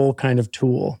practical kind of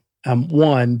tool,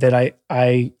 one that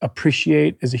I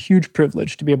appreciate as a huge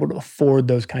privilege to be able to afford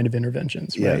those kind of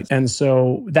interventions, right? Yes. And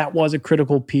so that was a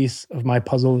critical piece of my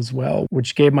puzzle as well,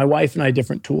 which gave my wife and I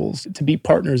different tools to be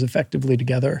partners effectively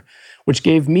together, which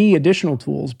gave me additional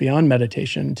tools beyond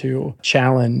meditation to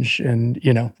challenge and,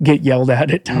 get yelled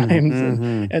at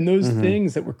times. And those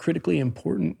things that were critically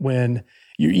important when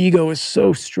your ego is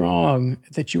so strong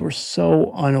that you are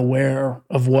so unaware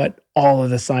of what all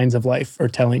of the signs of life are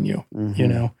telling you,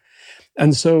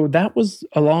 And so that was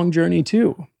a long journey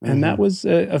too. And that was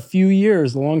a few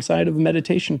years alongside of a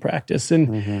meditation practice.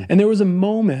 And there was a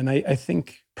moment, I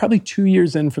think probably 2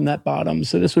 years in from that bottom,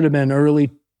 so this would have been early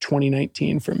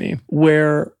 2019 for me,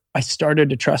 where I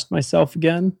started to trust myself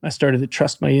again. I started to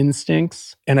trust my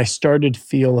instincts, and I started to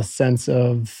feel a sense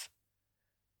of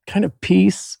kind of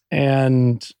peace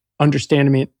and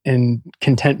understanding and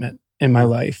contentment in my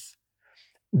life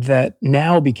that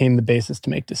now became the basis to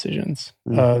make decisions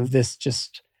of this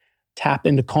just tap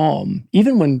into calm,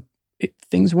 even when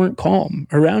things weren't calm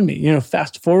around me.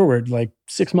 Fast forward like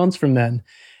 6 months from then,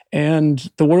 and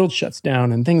the world shuts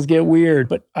down and things get weird.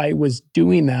 But I was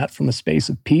doing that from a space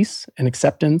of peace and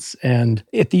acceptance. And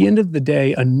at the end of the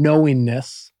day, a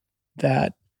knowingness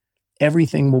that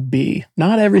everything will be,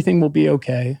 not everything will be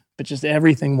okay, but just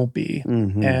everything will be.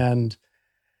 And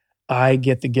I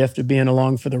get the gift of being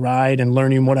along for the ride and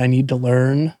learning what I need to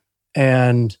learn.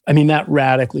 And I mean, that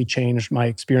radically changed my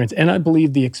experience. And I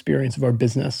believe the experience of our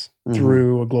business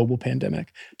through a global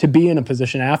pandemic. To be in a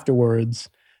position afterwards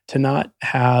to not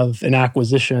have an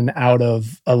acquisition out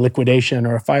of a liquidation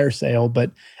or a fire sale, but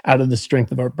out of the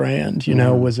strength of our brand,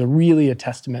 was really a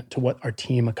testament to what our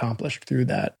team accomplished through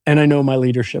that. And I know my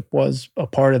leadership was a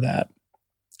part of that.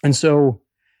 And so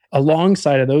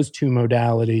alongside of those two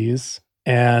modalities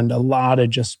and a lot of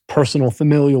just personal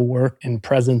familial work and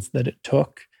presence that it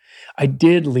took, I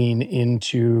did lean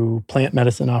into plant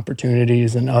medicine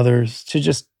opportunities and others to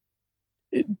just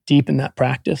deepen that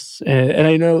practice. And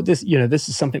I know this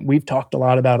is something we've talked a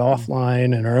lot about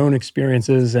offline and our own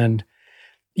experiences. And,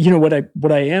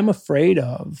 what I am afraid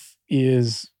of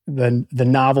is the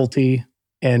novelty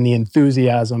and the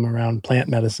enthusiasm around plant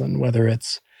medicine, whether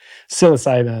it's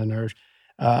psilocybin or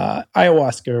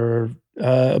ayahuasca or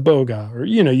iboga or,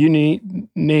 you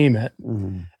name it.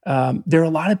 There are a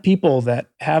lot of people that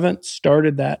haven't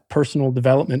started that personal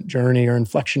development journey or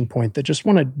inflection point that just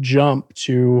want to jump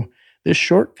to this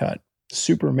shortcut,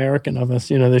 super American of us,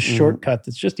 this shortcut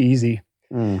that's just easy.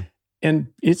 And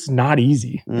it's not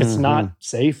easy. It's not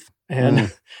safe.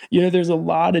 And, there's a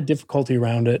lot of difficulty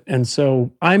around it. And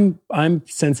so I'm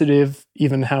sensitive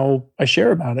even how I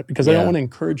share about it because I don't want to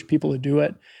encourage people to do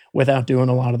it without doing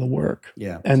a lot of the work.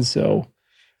 Yeah. And so...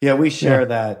 Yeah, we share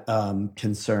that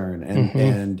concern.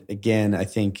 And again, I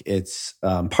think it's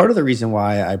part of the reason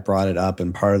why I brought it up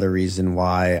and part of the reason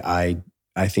why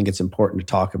I think it's important to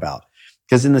talk about.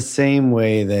 Because in the same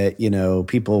way that,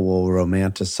 people will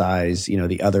romanticize,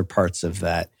 the other parts of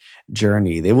that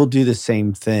journey, they will do the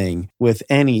same thing with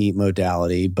any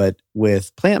modality. But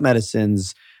with plant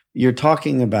medicines, you're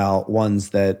talking about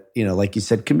ones that, like you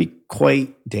said, can be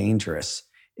quite dangerous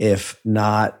if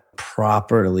not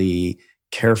properly,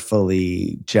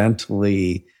 carefully,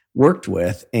 gently worked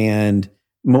with, and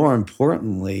more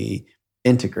importantly,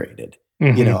 integrated.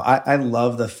 I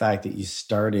love the fact that you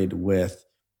started with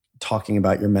talking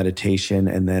about your meditation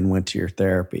and then went to your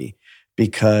therapy,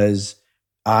 because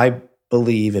I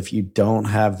believe if you don't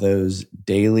have those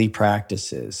daily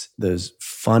practices, those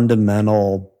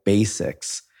fundamental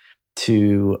basics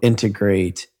to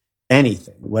integrate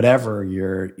anything, whatever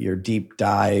your deep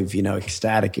dive,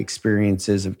 ecstatic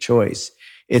experiences of choice,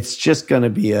 it's just going to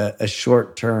be a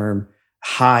short-term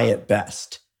high at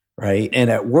best, right? And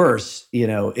at worst,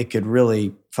 it could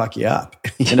really fuck you up,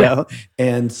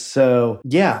 And so,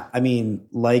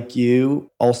 like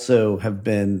you also have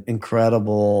been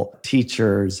incredible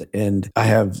teachers, and I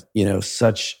have,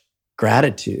 such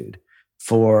gratitude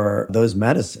for those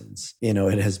medicines.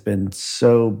 It has been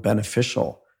so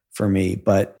beneficial for me,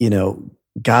 but,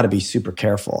 got to be super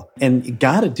careful and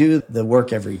got to do the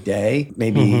work every day,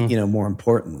 maybe, more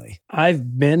importantly.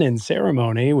 I've been in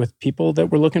ceremony with people that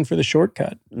were looking for the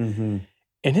shortcut. And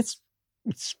it's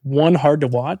hard to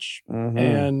watch.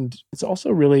 And it's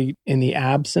also really in the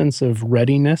absence of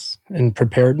readiness and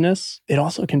preparedness. It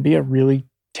also can be a really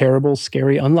terrible,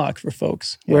 scary unlock for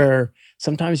folks where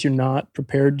sometimes you're not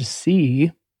prepared to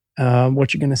see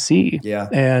what you're going to see. Yeah.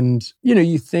 And,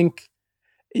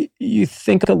 you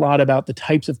think a lot about the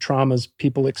types of traumas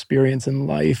people experience in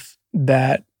life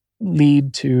that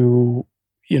lead to,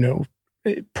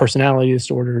 personality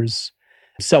disorders,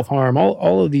 self-harm,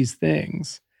 all of these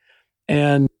things.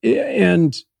 And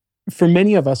for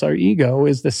many of us, our ego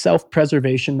is the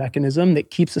self-preservation mechanism that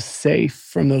keeps us safe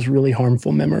from those really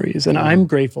harmful memories. And I'm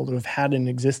grateful to have had an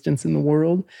existence in the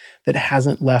world that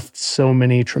hasn't left so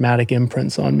many traumatic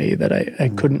imprints on me that I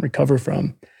couldn't recover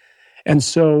from. And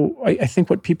so I think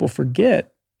what people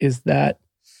forget is that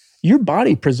your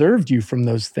body preserved you from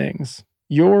those things.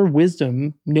 Your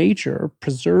wisdom, nature,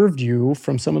 preserved you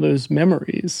from some of those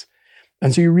memories.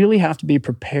 And so you really have to be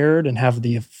prepared and have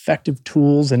the effective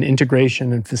tools and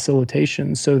integration and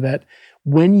facilitation so that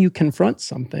when you confront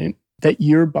something that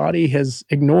your body has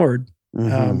ignored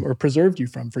or preserved you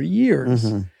from for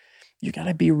years, you got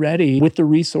to be ready with the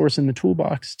resource in the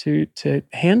toolbox to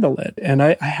handle it. And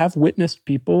I have witnessed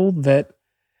people that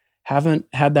haven't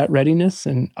had that readiness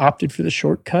and opted for the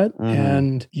shortcut.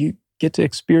 And you get to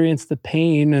experience the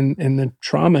pain and the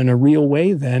trauma in a real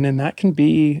way then. And that can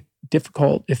be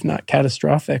difficult, if not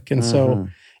catastrophic. And so,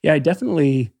 I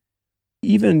definitely,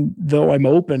 even though I'm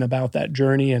open about that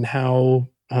journey and how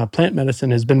plant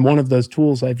medicine has been one of those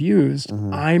tools I've used,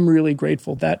 I'm really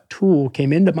grateful that tool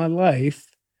came into my life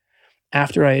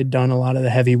after I had done a lot of the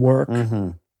heavy work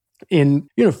in,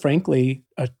 frankly,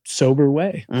 a sober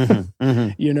way,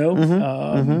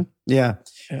 Yeah,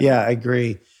 I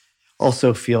agree.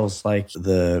 Also feels like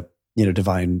the,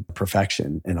 divine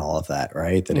perfection and all of that,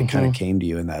 right? That it kind of came to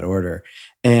you in that order.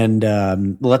 And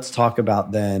let's talk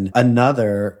about then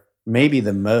another maybe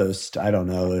the most, I don't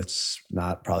know, it's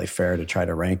not probably fair to try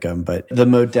to rank them, but the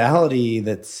modality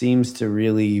that seems to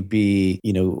really be,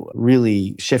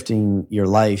 really shifting your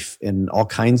life in all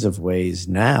kinds of ways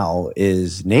now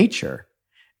is nature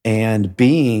and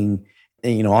being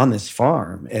on this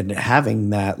farm and having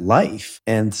that life.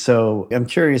 And so I'm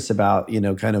curious about,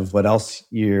 kind of what else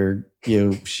you're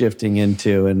shifting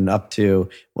into and up to.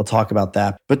 We'll talk about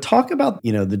that. But talk about,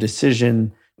 the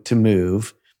decision to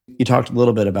move. You talked a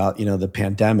little bit about, the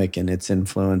pandemic and its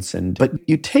influence, but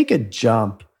you take a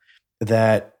jump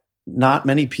that not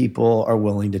many people are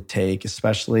willing to take,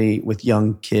 especially with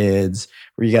young kids,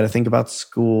 where you got to think about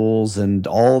schools and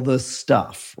all the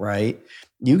stuff, right?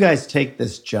 You guys take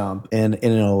this jump and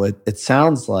it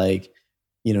sounds like,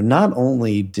 not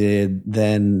only did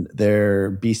then there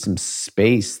be some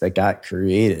space that got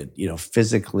created,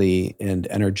 physically and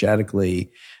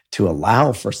energetically to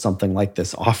allow for something like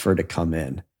this offer to come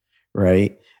in,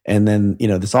 right? And then,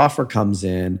 this offer comes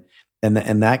in and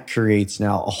that creates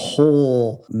now a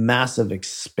whole massive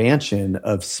expansion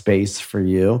of space for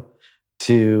you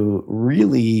to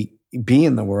really be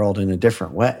in the world in a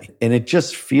different way. And it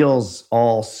just feels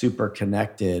all super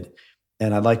connected.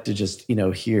 And I'd like to just,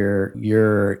 hear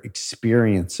your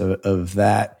experience of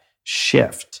that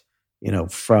shift,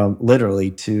 from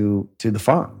literally to the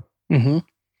farm. Mm-hmm.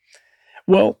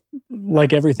 Well,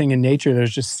 like everything in nature,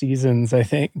 there's just seasons, I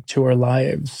think, to our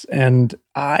lives. And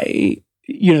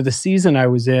the season I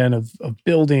was in of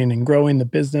building and growing the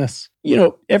business,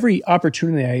 every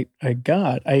opportunity I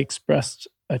got, I expressed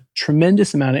a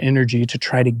tremendous amount of energy to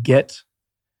try to get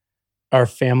our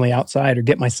family outside or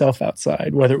get myself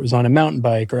outside, whether it was on a mountain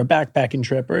bike or a backpacking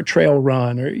trip or a trail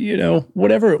run or,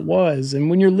 whatever it was. And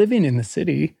when you're living in the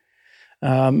city,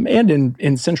 and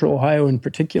in Central Ohio in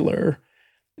particular,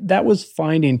 that was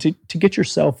finding to get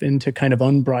yourself into kind of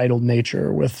unbridled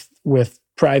nature with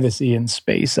privacy and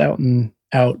space out in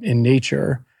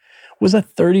nature was a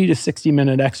 30 to 60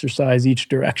 minute exercise each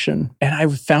direction. And I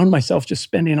found myself just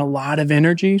spending a lot of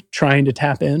energy trying to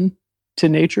tap in to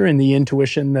nature and the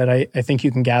intuition that I think you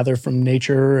can gather from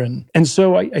nature. And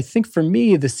so I think for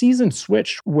me, the season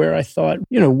switched where I thought,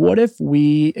 what if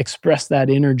we express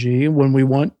that energy when we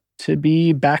want to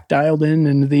be back dialed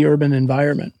into the urban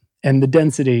environment and the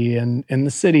density and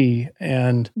the city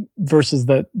and versus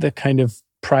the kind of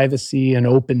privacy and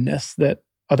openness that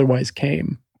otherwise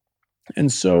came.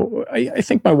 And so I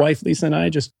think my wife, Lisa, and I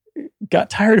just got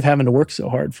tired of having to work so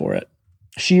hard for it.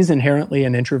 She's inherently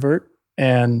an introvert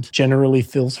and generally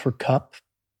fills her cup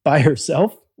by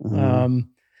herself. Mm-hmm.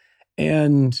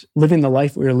 And living the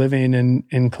life we were living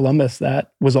in Columbus,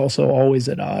 that was also always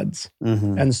at odds.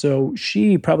 Mm-hmm. And so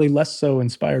she, probably less so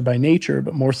inspired by nature,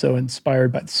 but more so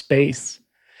inspired by the space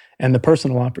and the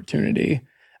personal opportunity,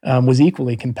 was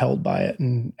equally compelled by it.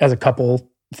 And as a couple,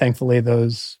 thankfully,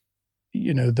 those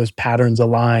patterns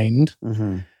aligned.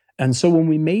 Mm-hmm. And so when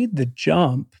we made the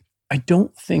jump, I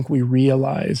don't think we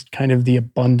realized kind of the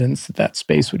abundance that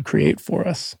space would create for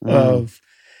us.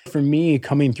 For me,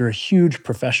 coming through a huge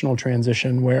professional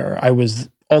transition where I was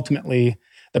ultimately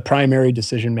the primary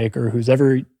decision maker whose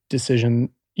every decision,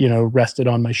 rested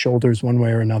on my shoulders one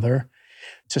way or another,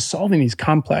 to solving these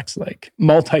complex, like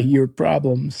multi-year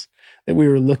problems that we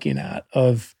were looking at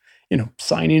of,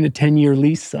 signing a 10-year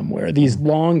lease somewhere, these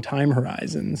long time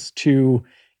horizons to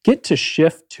get to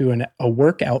shift to a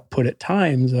work output at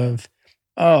times of,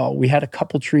 we had a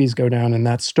couple trees go down in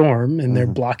that storm and they're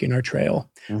blocking our trail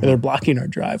or they're blocking our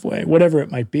driveway, whatever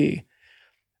it might be.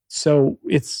 So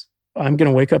I'm going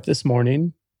to wake up this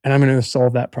morning and I'm going to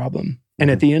solve that problem.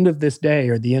 And at the end of this day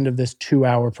or the end of this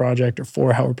 2-hour project or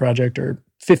 4-hour project or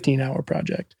 15-hour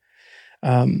project,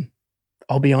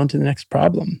 I'll be on to the next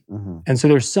problem. Mm-hmm. And so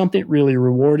there's something really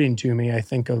rewarding to me, I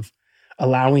think, of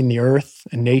allowing the earth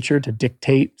and nature to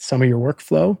dictate some of your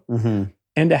workflow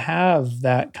and to have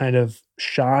that kind of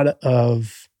shot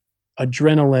of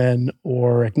adrenaline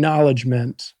or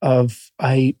acknowledgement of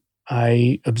I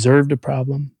observed a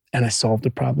problem and I solved a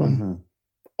problem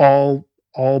all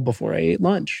before I ate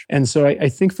lunch. And so I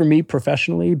think for me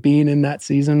professionally, being in that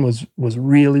season was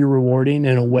really rewarding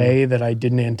in a way that I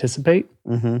didn't anticipate.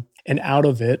 Mm-hmm. And out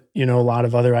of it, a lot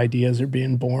of other ideas are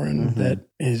being born that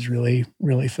is really,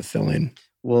 really fulfilling.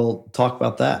 We'll talk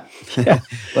about that.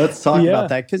 Let's talk about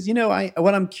that. Because,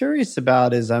 what I'm curious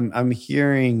about is I'm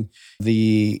hearing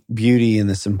the beauty and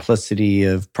the simplicity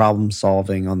of problem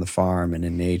solving on the farm and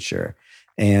in nature.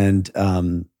 And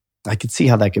I could see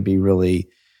how that could be really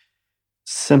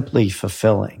simply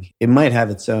fulfilling. It might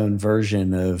have its own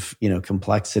version of,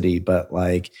 complexity, but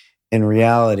like in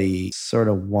reality sort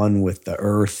of one with the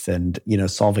earth and,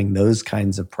 solving those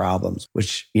kinds of problems,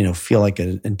 which, feel like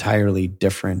an entirely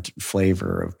different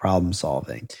flavor of problem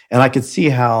solving. And I could see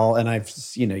how, and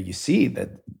you see that,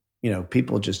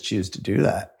 people just choose to do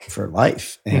that for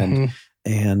life.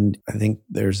 And I think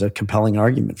there's a compelling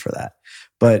argument for that.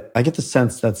 But I get the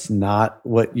sense that's not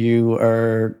what you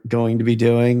are going to be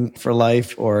doing for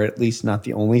life, or at least not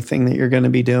the only thing that you're going to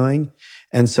be doing.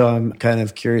 And so I'm kind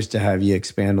of curious to have you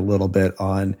expand a little bit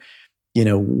on,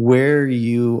 where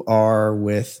you are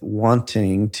with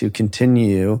wanting to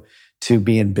continue to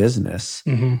be in business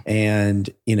and,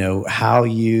 how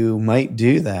you might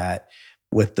do that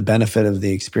with the benefit of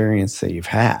the experience that you've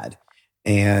had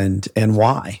and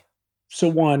why. So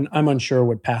one, I'm unsure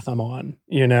what path I'm on.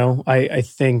 I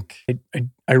think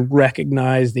I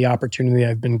recognize the opportunity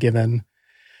I've been given,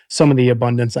 some of the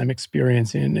abundance I'm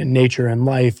experiencing in nature and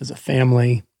life as a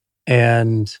family.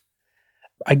 And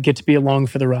I get to be along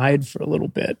for the ride for a little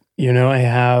bit. I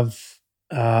have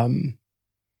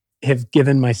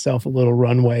given myself a little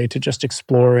runway to just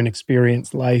explore and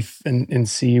experience life and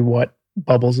see what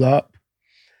bubbles up.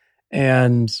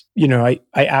 And, I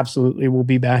absolutely will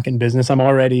be back in business. I'm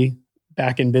already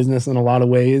back in business in a lot of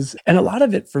ways. And a lot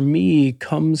of it for me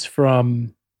comes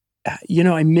from,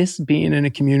 I miss being in a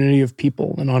community of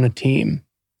people and on a team.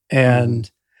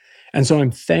 And so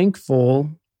I'm thankful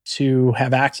to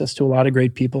have access to a lot of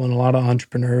great people and a lot of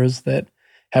entrepreneurs that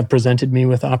have presented me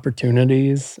with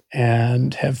opportunities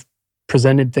and have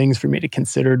presented things for me to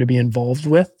consider to be involved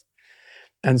with.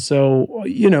 And so,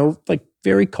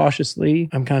 very cautiously,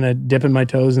 I'm kind of dipping my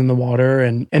toes in the water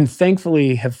and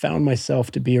thankfully have found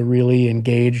myself to be a really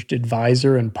engaged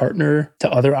advisor and partner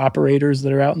to other operators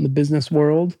that are out in the business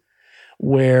world,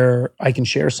 where I can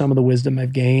share some of the wisdom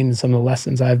I've gained and some of the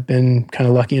lessons I've been kind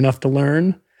of lucky enough to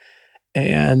learn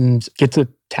and get to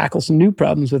tackle some new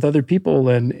problems with other people.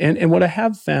 And what I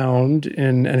have found,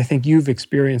 and I think you've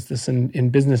experienced this in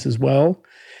business as well,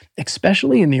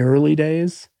 especially in the early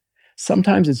days,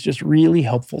 sometimes it's just really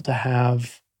helpful to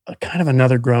have a kind of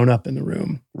another grown-up in the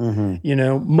room.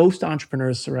 Most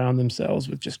entrepreneurs surround themselves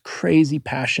with just crazy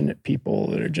passionate people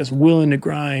that are just willing to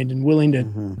grind and willing to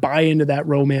buy into that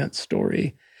romance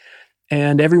story.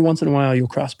 And every once in a while, you'll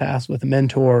cross paths with a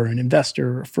mentor, an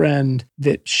investor, or a friend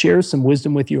that shares some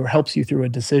wisdom with you or helps you through a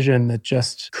decision that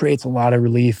just creates a lot of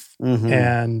relief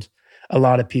and a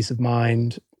lot of peace of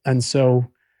mind. And so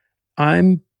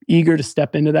I'm eager to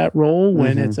step into that role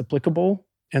when it's applicable.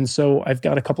 And so I've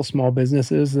got a couple small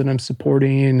businesses that I'm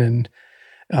supporting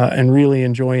and really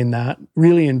enjoying that,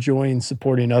 really enjoying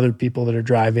supporting other people that are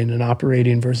driving and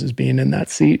operating versus being in that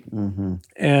seat.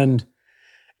 And,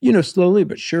 slowly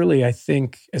but surely, I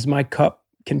think as my cup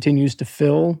continues to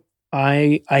fill,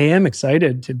 I am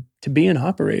excited to be an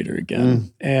operator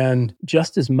again. And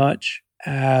just as much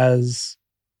as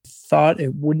thought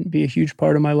it wouldn't be a huge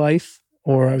part of my life,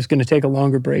 or I was going to take a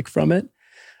longer break from it.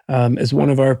 As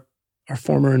one of our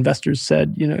former investors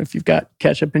said, if you've got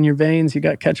ketchup in your veins, you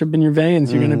got ketchup in your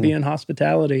veins, you're going to be in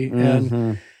hospitality.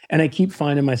 And I keep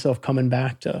finding myself coming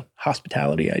back to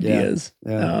hospitality ideas.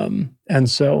 And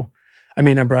so,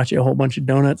 I brought you a whole bunch of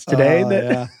donuts today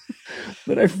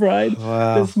that I fried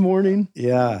this morning.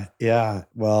 Yeah.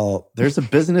 Well, there's a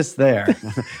business there.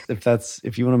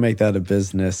 If you want to make that a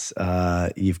business,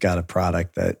 you've got a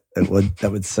product that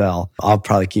would sell. I'll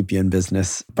probably keep you in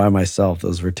business by myself.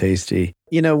 Those were tasty.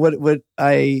 What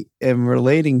I am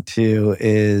relating to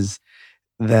is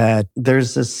that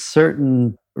there's a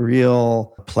certain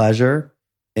real pleasure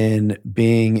in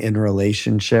being in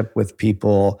relationship with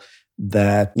people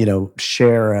that,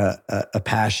 share a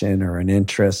passion or an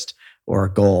interest or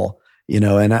a goal,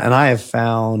 and I have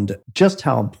found just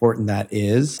how important that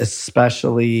is,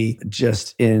 especially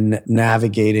just in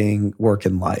navigating work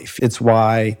and life. It's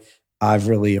why I've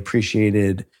really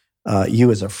appreciated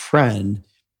you as a friend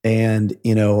and,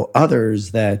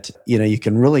 others that, you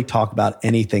can really talk about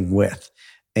anything with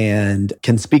and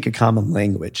can speak a common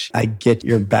language. I get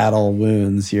your battle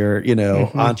wounds, your,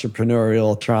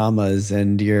 entrepreneurial traumas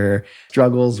and your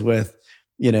struggles with,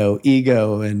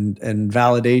 ego and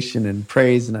validation and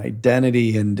praise and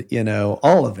identity and,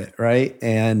 all of it. Right.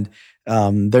 And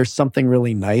there's something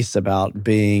really nice about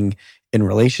being in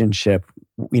relationship,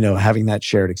 having that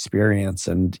shared experience.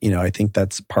 And, I think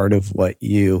that's part of what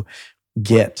you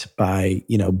get by,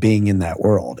 being in that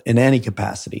world in any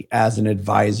capacity, as an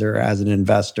advisor, as an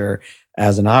investor,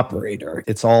 as an operator.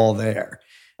 It's all there.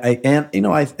 I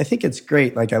think it's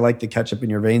great. Like, I like the ketchup in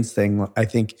your veins thing. I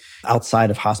think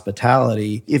outside of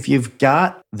hospitality, if you've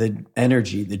got the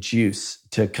energy, the juice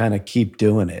to kind of keep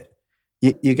doing it,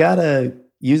 you got to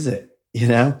use it.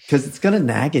 because it's going to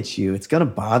nag at you. It's going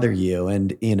to bother you.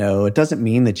 And, it doesn't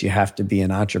mean that you have to be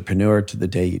an entrepreneur to the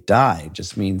day you die. It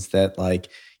just means that like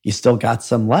you still got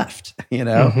some left,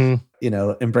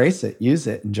 embrace it, use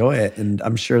it, enjoy it. And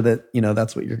I'm sure that,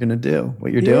 that's what you're going to do,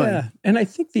 what you're doing. Yeah. And I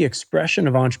think the expression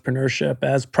of entrepreneurship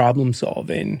as problem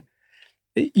solving,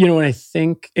 when I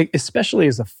think, especially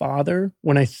as a father,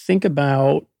 when I think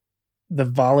about the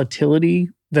volatility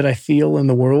that I feel in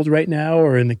the world right now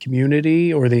or in the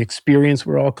community or the experience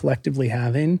we're all collectively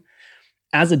having,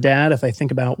 as a dad, if I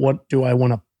think about what do I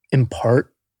want to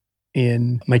impart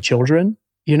in my children,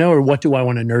 or what do I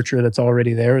want to nurture that's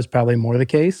already there is probably more the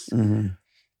case. Mm-hmm.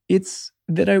 It's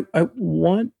that I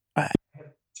have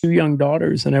 2 young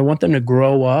daughters and I want them to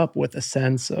grow up with a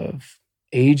sense of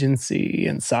agency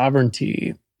and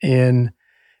sovereignty and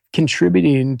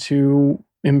contributing to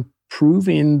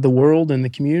improving the world and the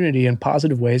community in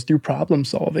positive ways through problem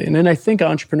solving. And I think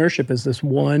entrepreneurship is this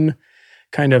one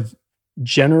kind of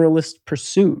generalist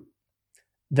pursuit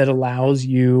that allows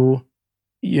you,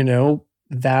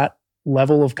 that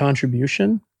level of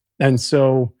contribution. And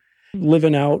so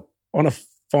living out on a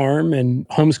farm and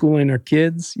homeschooling our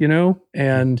kids,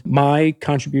 and my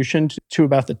contribution to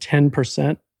about the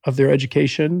 10% of their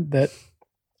education that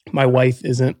my wife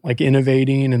isn't like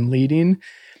innovating and leading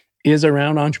is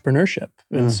around entrepreneurship.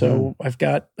 And so I've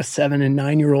got a 7 and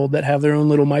 9-year-old that have their own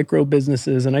little micro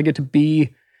businesses, and I get to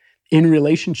be in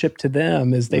relationship to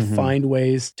them as they find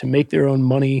ways to make their own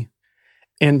money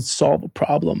and solve a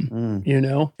problem,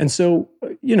 And so,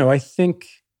 I think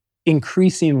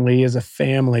increasingly as a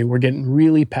family, we're getting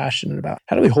really passionate about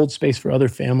how do we hold space for other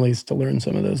families to learn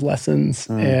some of those lessons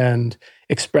and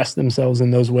express themselves in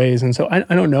those ways. And so I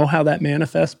don't know how that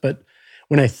manifests, but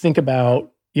when I think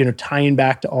about, tying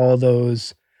back to all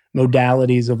those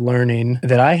modalities of learning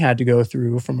that I had to go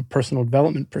through from a personal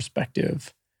development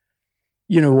perspective,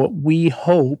 what we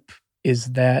hope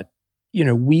is that,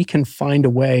 we can find a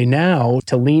way now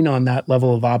to lean on that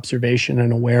level of observation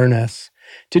and awareness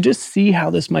to just see how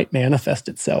this might manifest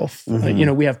itself.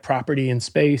 We have property and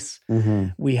space.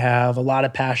 We have a lot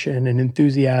of passion and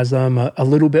enthusiasm, a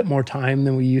little bit more time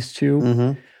than we used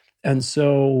to. And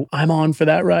so I'm on for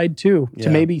that ride too, to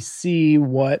maybe see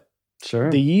what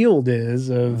the yield is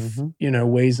of,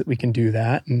 ways that we can do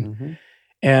that.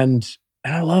 And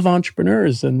I love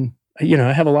entrepreneurs. And,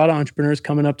 I have a lot of entrepreneurs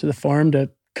coming up to the farm to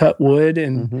cut wood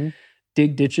and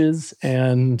dig ditches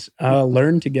and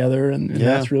learn together. And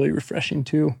that's really refreshing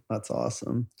too. That's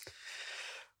awesome.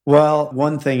 Well,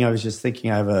 one thing I was just thinking,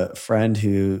 I have a friend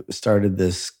who started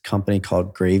this company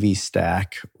called Gravy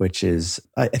Stack, which is,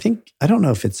 I don't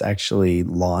know if it's actually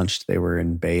launched. They were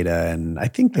in beta and I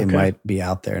think they might be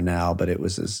out there now, but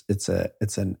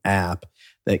it's an app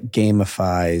that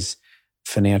gamifies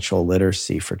financial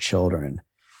literacy for children.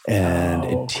 And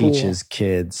it teaches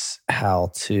kids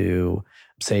how to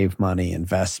save money,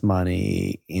 invest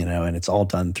money, and it's all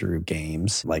done through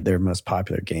games. Like their most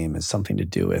popular game is something to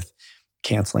do with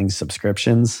canceling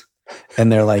subscriptions.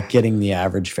 And they're like getting the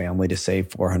average family to save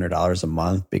 $400 a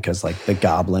month because like the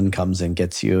goblin comes and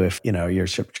gets you if, your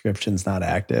subscription's not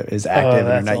active and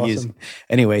you're not using.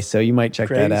 Anyway, so you might check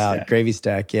that out. Gravy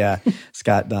Stack. Yeah.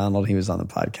 Scott Donald, he was on the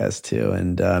podcast too.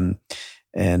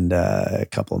 And a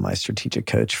couple of my strategic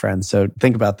coach friends. So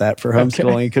think about that for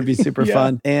homeschooling. It could be super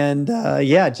fun. And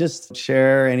just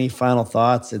share any final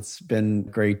thoughts. It's been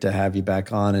great to have you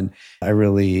back on. And I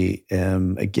really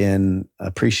am, again,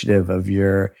 appreciative of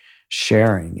your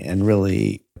sharing and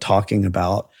really talking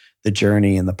about the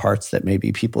journey and the parts that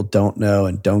maybe people don't know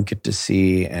and don't get to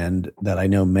see and that I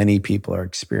know many people are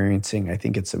experiencing. I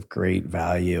think it's of great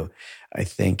value. I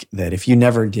think that if you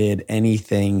never did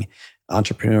anything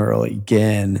entrepreneurial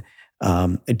again,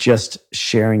 just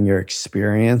sharing your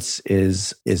experience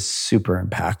is super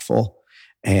impactful,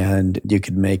 and you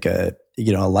could make a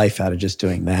life out of just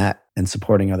doing that and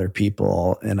supporting other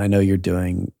people. And I know you're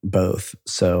doing both,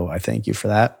 so I thank you for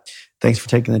that. Thanks for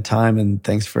taking the time, and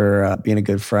thanks for being a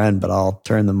good friend. But I'll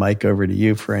turn the mic over to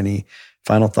you for any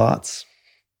final thoughts.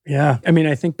 Yeah,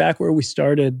 I think back where we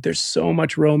started, there's so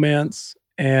much romance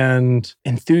and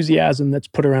enthusiasm that's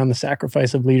put around the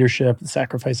sacrifice of leadership, the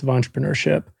sacrifice of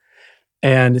entrepreneurship.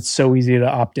 And it's so easy to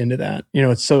opt into that.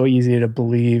 It's so easy to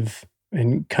believe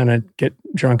and kind of get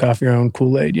drunk off your own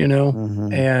Kool-Aid,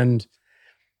 And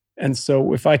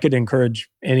so if I could encourage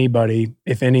anybody,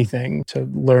 if anything, to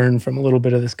learn from a little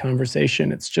bit of this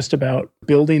conversation, it's just about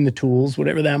building the tools,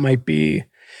 whatever that might be,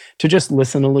 to just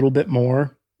listen a little bit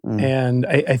more. And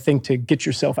I think to get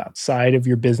yourself outside of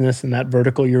your business and that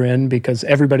vertical you're in, because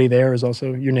everybody there is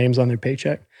also, your name's on their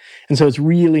paycheck. And so it's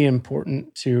really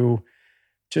important to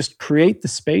just create the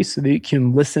space so that you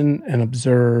can listen and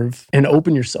observe and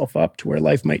open yourself up to where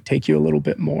life might take you a little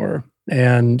bit more.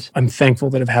 And I'm thankful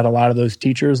that I've had a lot of those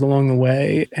teachers along the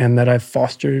way and that I've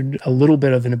fostered a little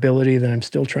bit of an ability that I'm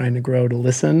still trying to grow to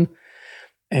listen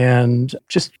and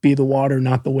just be the water,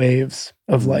 not the waves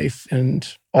of life. And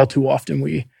all too often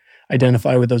we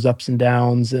identify with those ups and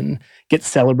downs and get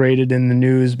celebrated in the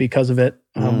news because of it,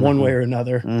 one way or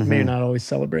another, maybe not always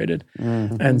celebrated.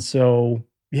 And so,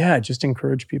 yeah, just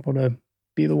encourage people to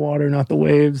be the water, not the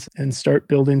waves, and start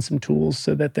building some tools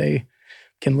so that they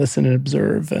can listen and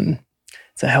observe. And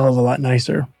it's a hell of a lot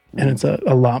nicer. And it's a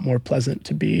lot more pleasant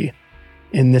to be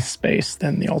in this space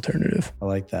than the alternative. I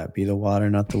like that. Be the water,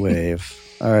 not the wave.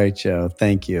 All right, Joe.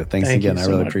 Thank you. Thanks again. I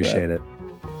really appreciate it.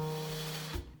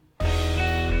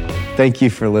 Thank you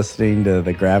for listening to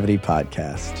the Gravity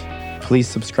Podcast. Please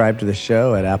subscribe to the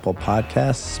show at Apple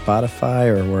Podcasts, Spotify,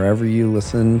 or wherever you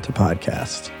listen to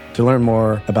podcasts. To learn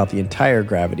more about the entire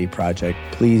Gravity Project,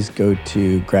 please go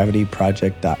to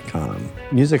gravityproject.com.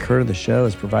 Music heard of the show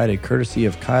is provided courtesy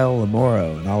of Kyle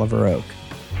Lamoro and Oliver Oak.